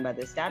broken down by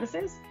those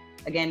statuses.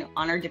 Again,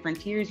 on our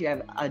different tiers, you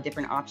have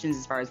different options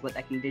as far as what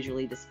I can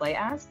visually display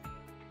as.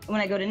 And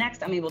when I go to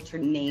next, I'm able to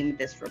name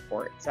this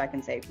report. So I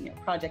can say,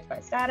 project by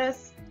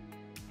status.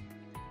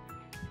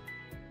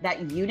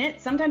 That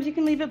unit, sometimes you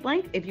can leave it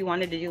blank. If you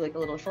wanted to do like a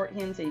little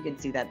shorthand so you could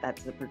see that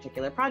that's the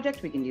particular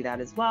project, we can do that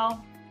as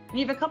well. And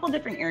you have a couple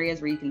different areas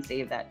where you can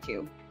save that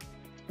too.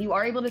 You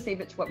are able to save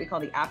it to what we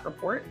call the app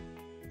report,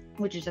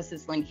 which is just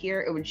this link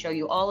here. It would show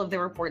you all of the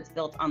reports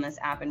built on this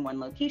app in one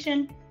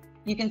location.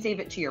 You can save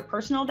it to your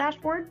personal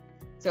dashboard.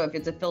 So if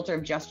it's a filter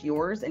of just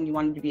yours and you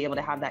wanted to be able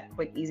to have that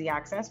quick, easy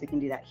access, we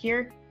can do that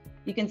here.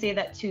 You can save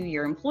that to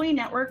your employee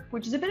network,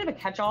 which is a bit of a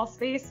catch-all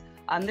space.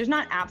 There's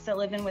not apps that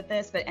live in with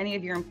this, but any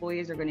of your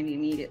employees are going to be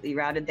immediately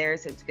routed there.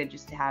 So it's good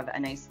just to have a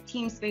nice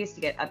team space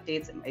to get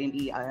updates and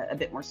maybe a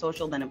bit more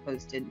social than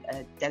opposed to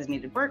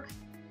designated work.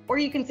 Or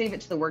you can save it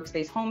to the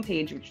workspace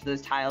homepage, which are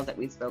those tiles that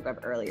we spoke of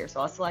earlier.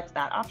 So I'll select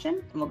that option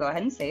and we'll go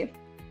ahead and save.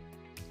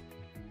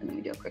 And then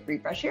we do a quick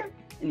refresh here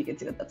and you can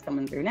see that that's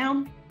coming through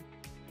now.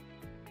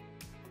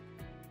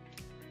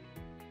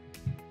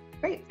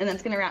 Great, and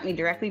that's going to route me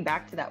directly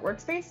back to that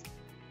workspace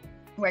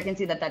where I can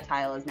see that that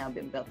tile has now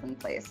been built in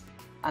place.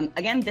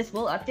 Again, this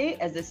will update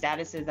as the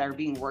statuses that are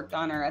being worked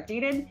on are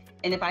updated.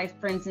 And if I,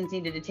 for instance,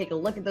 needed to take a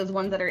look at those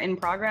ones that are in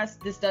progress,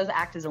 this does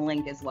act as a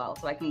link as well.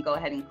 So I can go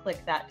ahead and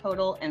click that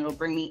total and it'll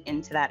bring me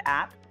into that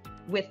app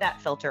with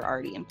that filter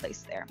already in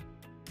place there.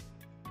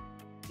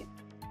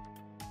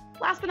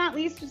 Last but not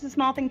least, just a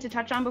small thing to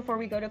touch on before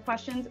we go to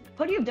questions.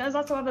 Podio does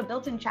also have a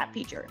built-in chat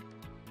feature.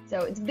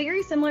 So it's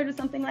very similar to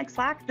something like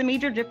Slack. The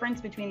major difference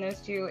between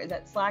those two is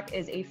that Slack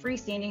is a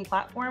freestanding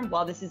platform,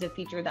 while this is a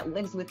feature that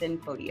lives within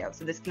Podio.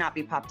 So this cannot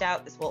be popped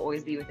out. This will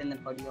always be within the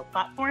Podio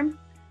platform.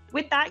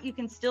 With that, you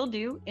can still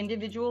do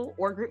individual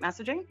or group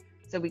messaging.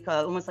 So we call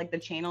it almost like the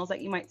channels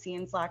that you might see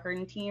in Slack or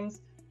in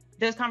Teams.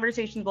 Those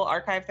conversations will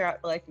archive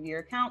throughout the life of your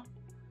account.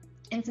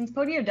 And since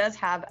Podio does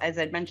have, as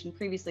I'd mentioned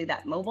previously,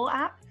 that mobile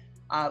app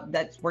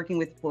that's working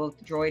with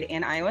both Droid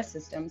and iOS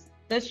systems,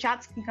 those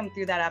chats can come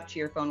through that app to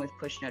your phone with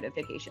push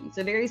notifications.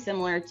 So very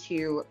similar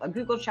to a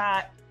Google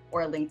chat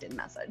or a LinkedIn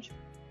message.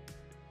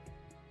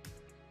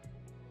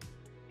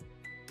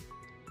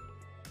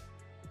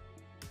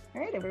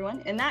 All right,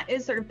 everyone. And that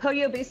is sort of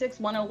Podio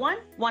Basics 101.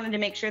 Wanted to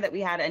make sure that we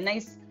had a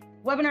nice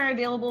webinar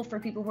available for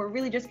people who are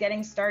really just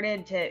getting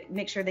started to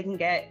make sure they can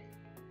get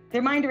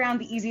their mind around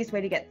the easiest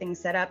way to get things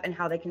set up and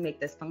how they can make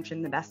this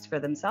function the best for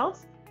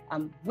themselves.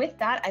 With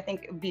that, I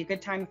think it would be a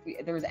good time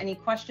if there was any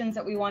questions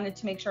that we wanted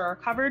to make sure are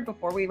covered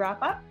before we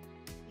wrap up.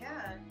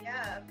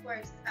 Yeah, of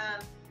course.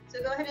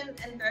 So go ahead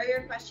and throw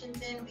your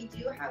questions in. We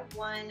do have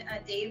one.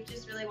 Dave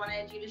just really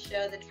wanted you to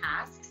show the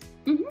tasks.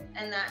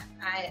 And that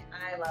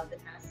I love the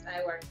tasks.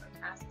 I work on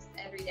tasks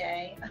every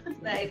day.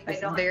 This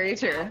is very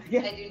true.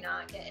 Yeah. I do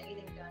not get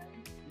anything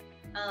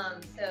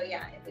done. So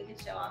yeah, if we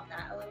could show off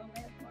that a little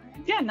bit more.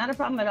 Yeah, not a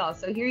problem at all.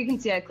 So here you can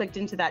see I clicked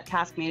into that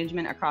task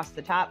management across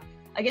the top.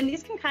 Again,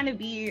 these can kind of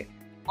be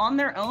on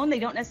their own, they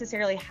don't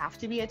necessarily have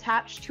to be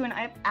attached to an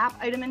app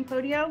item in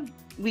Podio.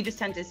 We just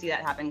tend to see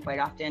that happen quite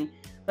often.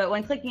 But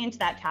when clicking into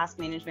that task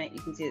management,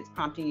 you can see it's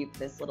prompting you for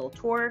this little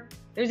tour.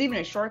 There's even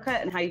a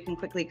shortcut and how you can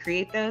quickly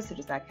create those. So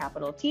just that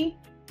capital T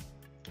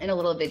and a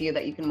little video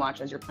that you can watch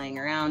as you're playing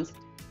around.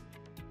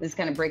 This is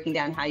kind of breaking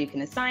down how you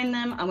can assign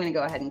them. I'm going to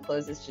go ahead and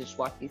close this to just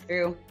walk you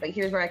through. But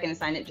here's where I can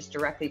assign it just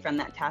directly from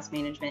that task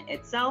management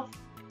itself.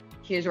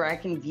 Here's where I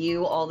can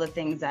view all the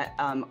things that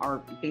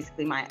are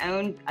basically my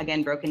own,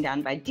 again, broken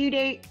down by due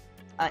date,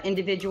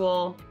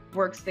 individual,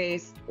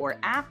 workspace, or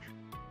app.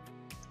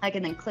 I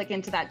can then click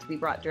into that to be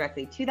brought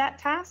directly to that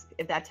task.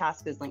 If that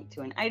task is linked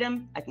to an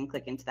item, I can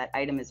click into that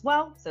item as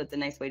well. So it's a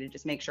nice way to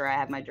just make sure I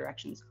have my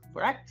directions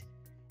correct.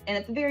 And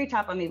at the very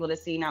top, I'm able to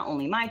see not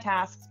only my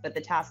tasks, but the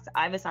tasks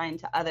I've assigned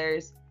to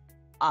others,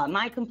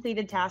 my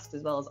completed tasks,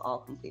 as well as all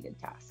completed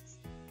tasks.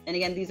 And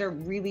again, these are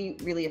really,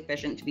 really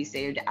efficient to be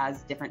saved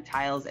as different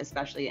tiles,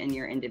 especially in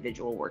your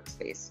individual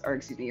workspace, or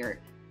excuse me,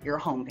 your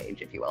home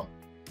page, if you will.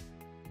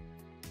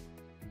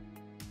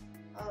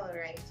 All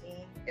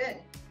righty, good.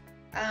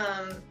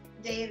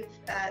 Dave,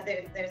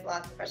 there's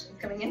lots of questions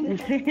coming in.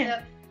 So,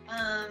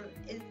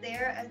 is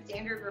there a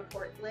standard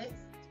report list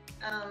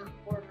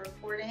for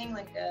reporting,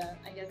 like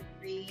I guess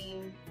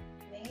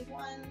pre-made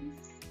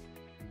ones?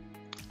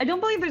 I don't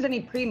believe there's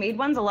any pre-made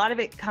ones. A lot of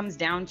it comes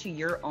down to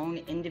your own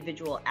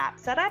individual app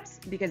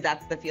setups, because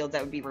that's the fields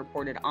that would be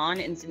reported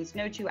on. And since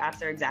no two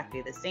apps are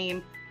exactly the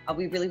same,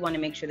 we really want to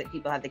make sure that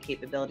people have the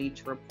capability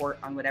to report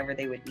on whatever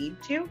they would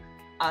need to.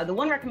 The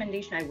one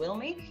recommendation I will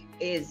make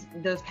is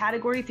those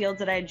category fields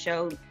that I had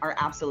shown are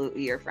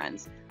absolutely your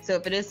friends. So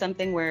if it is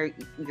something where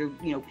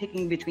you're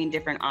picking between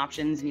different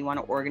options and you want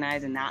to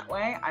organize in that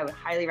way, I would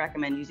highly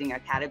recommend using a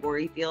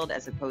category field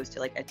as opposed to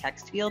like a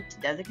text field to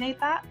designate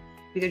that,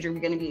 because you're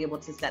going to be able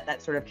to set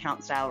that sort of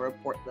count style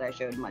report that I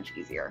showed much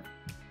easier.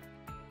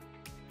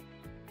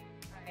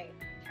 All right,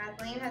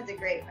 Kathleen has a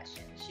great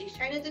question. She's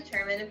trying to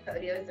determine if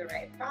Podio is the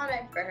right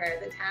product for her.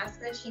 The task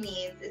that she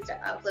needs is to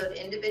upload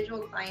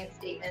individual client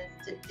statements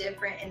to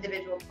different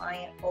individual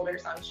client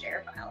folders on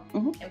ShareFile.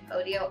 Can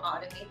Podio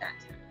automate that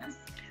task?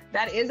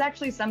 That is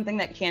actually something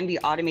that can be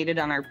automated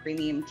on our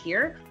premium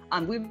tier.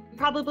 We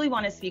probably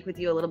want to speak with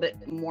you a little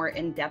bit more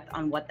in depth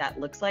on what that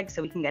looks like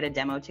so we can get a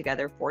demo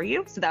together for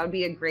you. So that would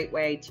be a great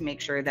way to make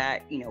sure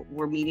that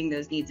we're meeting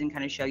those needs and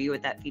kind of show you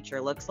what that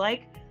feature looks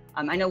like.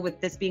 I know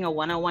with this being a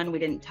 101, we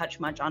didn't touch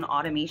much on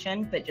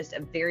automation, but just a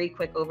very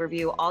quick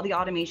overview. All the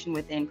automation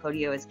within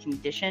Podio is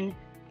condition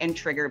and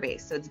trigger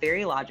based. So it's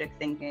very logic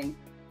thinking.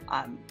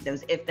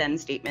 Those if-then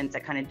statements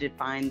that kind of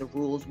define the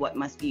rules, what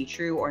must be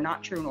true or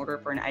not true in order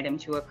for an item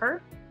to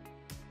occur.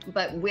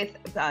 But with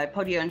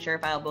Podio and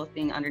ShareFile both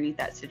being underneath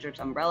that Citrix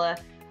umbrella,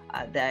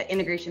 the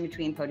integration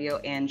between Podio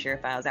and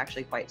ShareFile is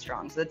actually quite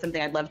strong. So that's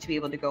something I'd love to be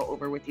able to go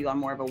over with you on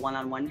more of a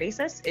one-on-one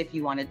basis. If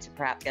you wanted to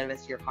perhaps give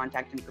us your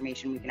contact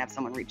information, we can have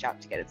someone reach out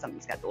to get something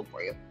scheduled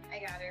for you. I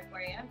got it for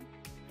you.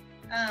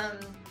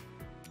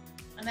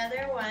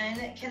 Another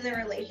one, can the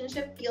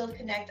relationship field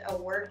connect a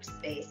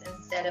workspace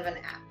instead of an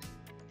app?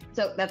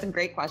 So that's a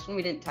great question.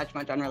 We didn't touch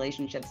much on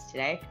relationships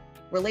today.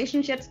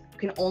 Relationships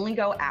can only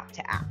go app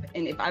to app.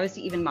 And if I was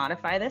to even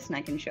modify this, and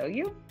I can show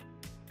you.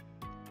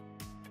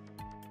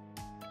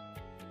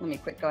 Let me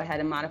go ahead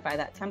and modify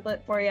that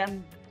template for you.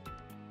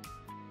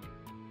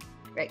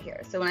 Right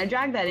here. So when I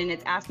drag that in,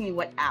 it's asking me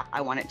what app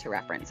I want it to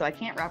reference. So I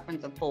can't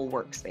reference a full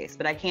workspace,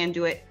 but I can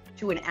do it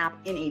to an app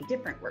in a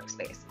different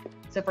workspace.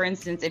 So for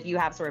instance, if you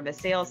have sort of a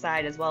sales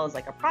side as well as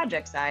like a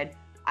project side,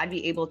 I'd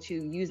be able to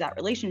use that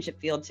relationship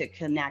field to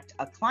connect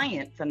a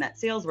client from that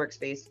sales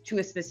workspace to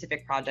a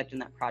specific project in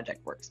that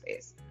project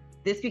workspace.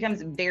 This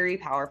becomes very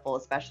powerful,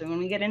 especially when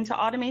we get into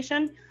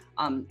automation,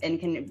 and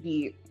can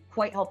be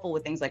quite helpful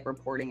with things like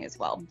reporting as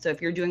well. So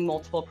if you're doing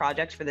multiple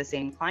projects for the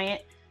same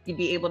client, you'd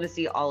be able to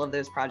see all of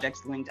those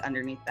projects linked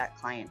underneath that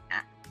client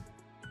app.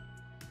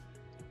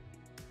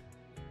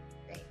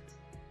 Great,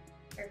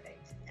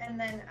 perfect. And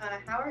then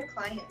how are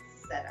clients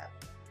set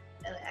up?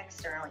 And the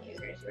external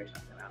users you were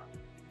talking about.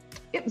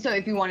 Yep. So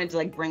if you wanted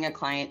to bring a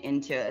client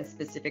into a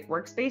specific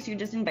workspace, you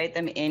just invite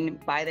them in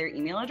by their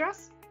email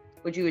address,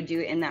 which you would do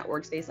in that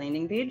workspace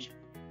landing page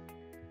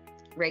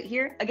right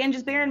here. Again,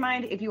 just bear in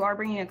mind, if you are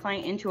bringing a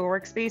client into a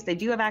workspace, they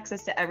do have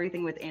access to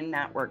everything within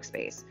that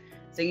workspace.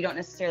 So you don't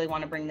necessarily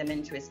want to bring them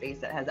into a space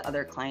that has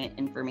other client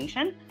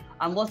information.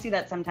 We'll see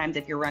that sometimes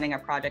if you're running a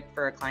project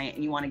for a client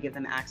and you want to give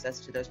them access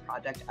to those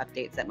project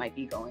updates that might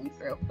be going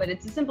through. But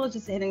it's as simple as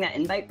just hitting that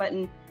invite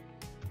button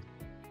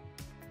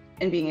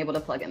and being able to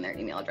plug in their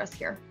email address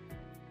here.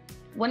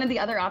 One of the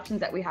other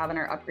options that we have in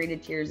our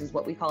upgraded tiers is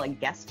what we call a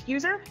guest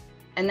user.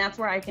 And that's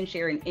where I can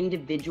share an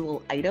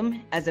individual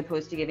item as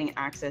opposed to giving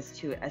access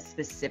to a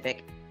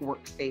specific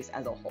workspace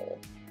as a whole.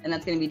 And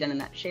that's going to be done in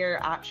that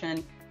share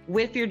option.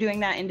 If you're doing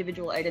that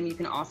individual item, you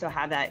can also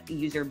have that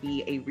user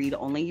be a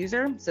read-only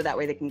user. So that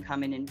way they can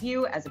come in and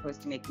view as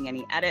opposed to making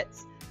any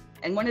edits.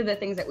 And one of the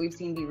things that we've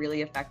seen be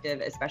really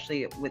effective,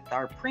 especially with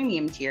our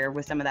premium tier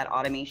with some of that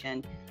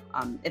automation,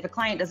 If a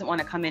client doesn't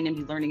want to come in and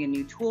be learning a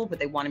new tool, but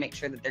they want to make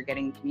sure that they're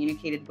getting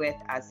communicated with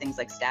as things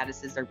like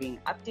statuses are being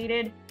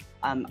updated,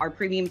 our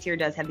premium tier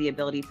does have the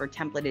ability for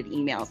templated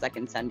emails that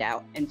can send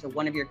out. And so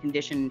one of your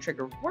condition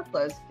trigger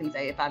workflows can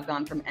say, if I've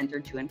gone from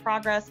entered to in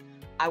progress,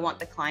 I want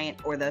the client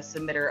or the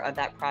submitter of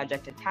that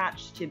project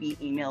attached to be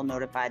email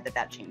notified that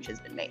that change has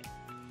been made.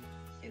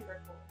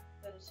 Super cool.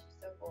 That is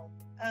so cool.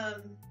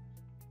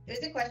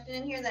 There's a question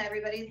in here that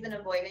everybody's been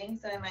avoiding,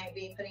 so I might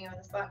be putting you on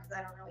the spot because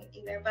I don't know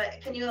either. But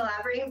can you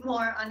elaborate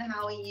more on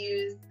how we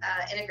use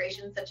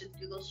integrations such as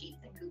Google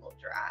Sheets and Google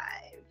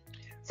Drive?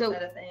 So is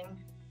that a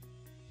thing?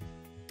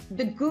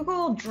 The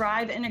Google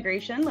Drive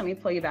integration, let me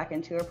pull you back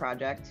into a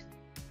project.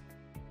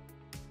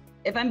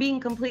 If I'm being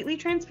completely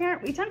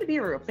transparent, we tend to be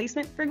a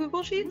replacement for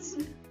Google Sheets,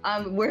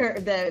 where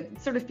the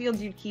sort of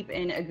fields you'd keep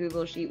in a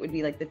Google Sheet would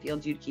be like the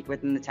fields you'd keep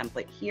within the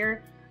template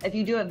here. If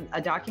you do have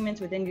a document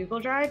within Google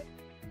Drive,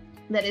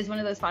 that is one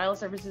of those file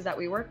services that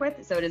we work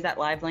with. So it is that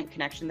live link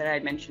connection that I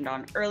had mentioned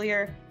on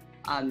earlier.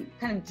 Kind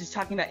of just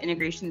talking about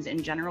integrations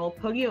in general,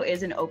 Podio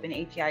is an open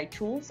API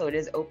tool, so it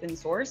is open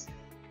source.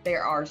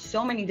 There are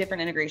so many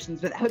different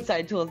integrations with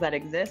outside tools that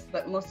exist,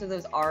 but most of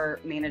those are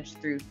managed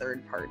through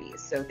third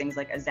parties. So things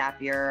like a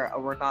Zapier, a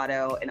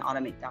Workato, and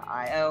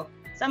Automate.io.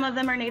 Some of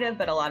them are native,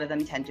 but a lot of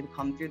them tend to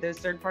come through those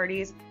third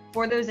parties.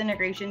 For those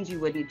integrations, you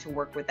would need to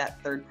work with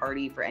that third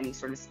party for any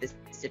sort of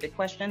specific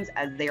questions,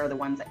 as they are the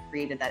ones that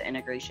created that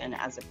integration,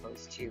 as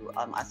opposed to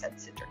us at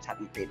Citrix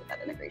having created that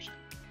integration.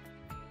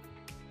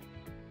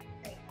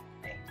 Great.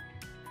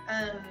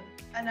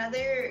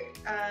 Another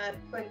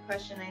quick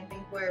question, I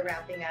think we're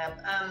wrapping up.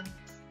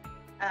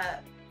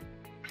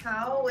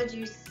 How would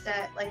you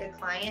set like a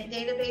client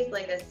database,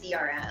 like a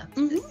CRM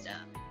system?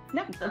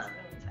 No, touch on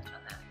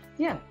that.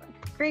 Yeah.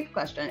 Great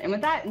question. And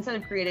with that, instead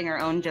of creating our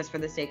own just for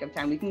the sake of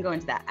time, we can go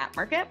into that app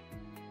market.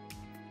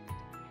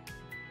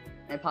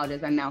 I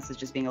apologize, my mouse is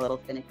just being a little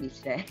finicky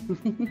today.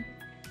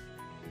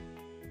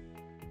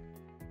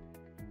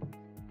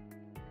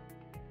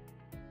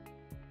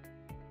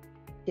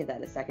 Give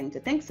that a second to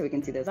think so we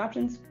can see those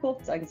options. Cool,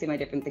 so I can see my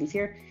different things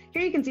here.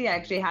 Here you can see I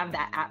actually have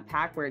that app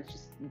pack where it's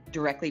just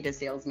directly to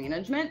sales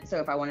management. So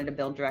if I wanted to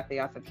build directly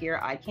off of here,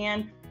 I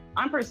can.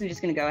 I'm personally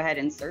just gonna go ahead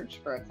and search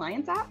for a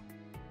client's app.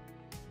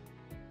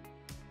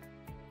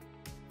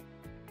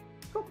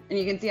 Cool. And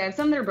you can see I have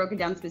some that are broken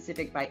down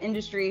specific by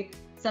industry,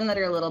 some that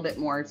are a little bit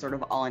more sort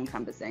of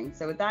all-encompassing.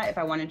 So with that, if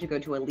I wanted to go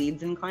to a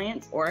leads and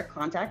clients or a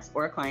contacts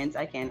or a clients,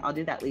 I can. I'll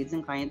do that leads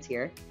and clients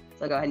here.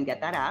 So I'll go ahead and get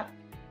that app.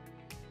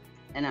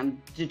 And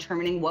I'm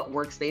determining what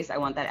workspace I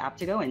want that app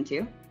to go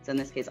into. So in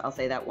this case, I'll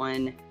say that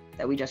one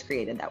that we just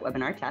created, that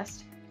webinar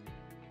test.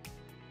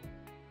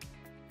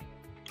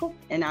 Cool.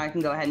 And now I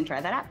can go ahead and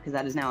try that app because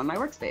that is now in my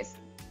workspace.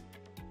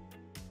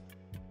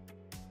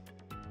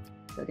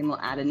 So again, we'll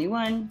add a new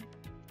one.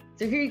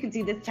 So here you can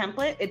see this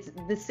template. It's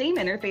the same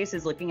interface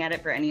as looking at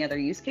it for any other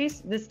use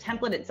case. This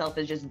template itself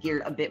is just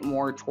geared a bit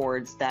more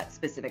towards that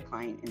specific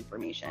client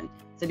information.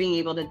 So being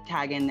able to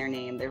tag in their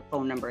name, their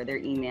phone number, their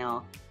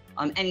email,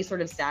 any sort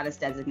of status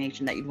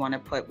designation that you'd want to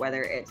put,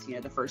 whether it's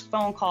the first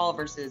phone call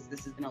versus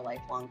this has been a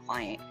lifelong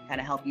client,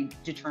 kind of help you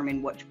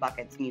determine which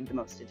buckets need the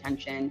most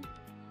attention.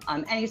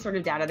 Any sort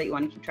of data that you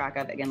want to keep track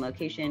of, again,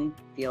 location,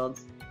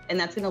 fields, and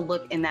that's going to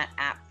look in that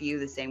app view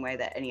the same way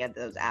that any of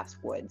those apps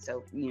would.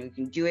 So, you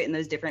can do it in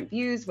those different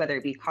views, whether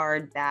it be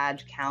card,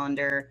 badge,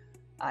 calendar,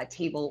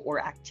 table,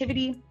 or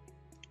activity.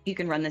 You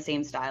can run the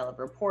same style of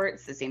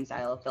reports, the same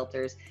style of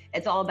filters.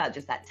 It's all about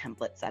just that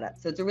template setup.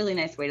 So it's a really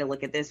nice way to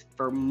look at this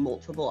for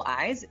multiple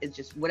eyes. It's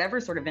just whatever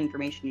sort of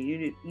information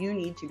you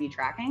need to be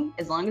tracking,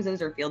 as long as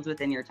those are fields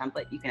within your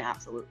template, you can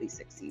absolutely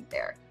succeed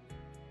there.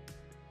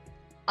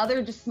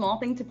 Other just small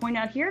thing to point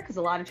out here, because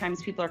a lot of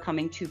times people are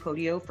coming to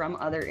Podio from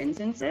other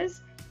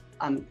instances,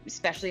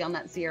 especially on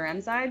that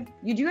CRM side,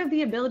 you do have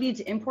the ability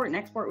to import and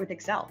export with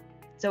Excel.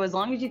 So as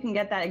long as you can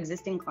get that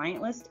existing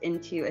client list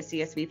into a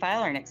CSV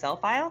file or an Excel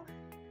file,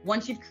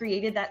 once you've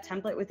created that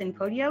template within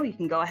Podio, you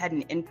can go ahead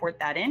and import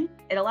that in.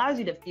 It allows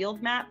you to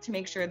field map to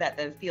make sure that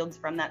the fields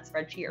from that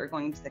spreadsheet are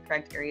going to the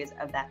correct areas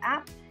of that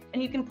app,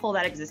 and you can pull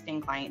that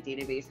existing client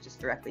database just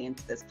directly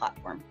into this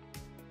platform.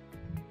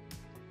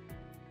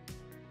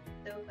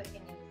 So quick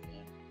and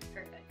easy.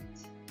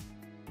 Perfect.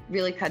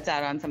 Really cuts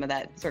out on some of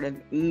that sort of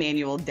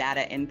manual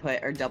data input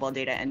or double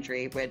data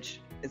entry,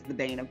 which is the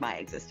bane of my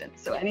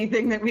existence. So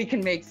anything that we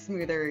can make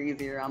smoother or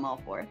easier, I'm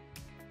all for.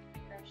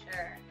 For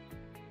sure.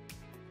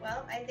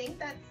 Well, I think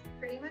that's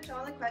pretty much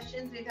all the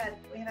questions we've had.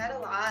 We've had a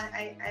lot.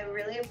 I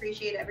really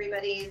appreciate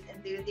everybody's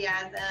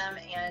enthusiasm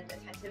and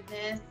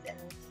attentiveness and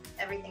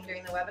everything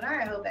during the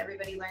webinar. I hope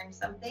everybody learned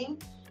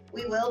something.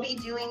 We will be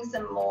doing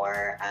some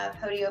more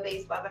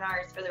Podio-based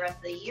webinars for the rest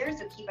of the year,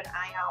 so keep an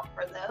eye out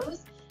for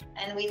those.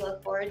 And we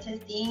look forward to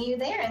seeing you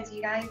there as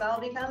you guys all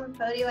become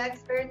Podio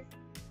experts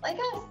like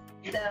us.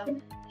 So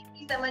thank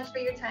you so much for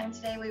your time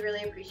today. We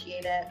really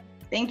appreciate it.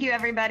 Thank you,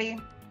 everybody.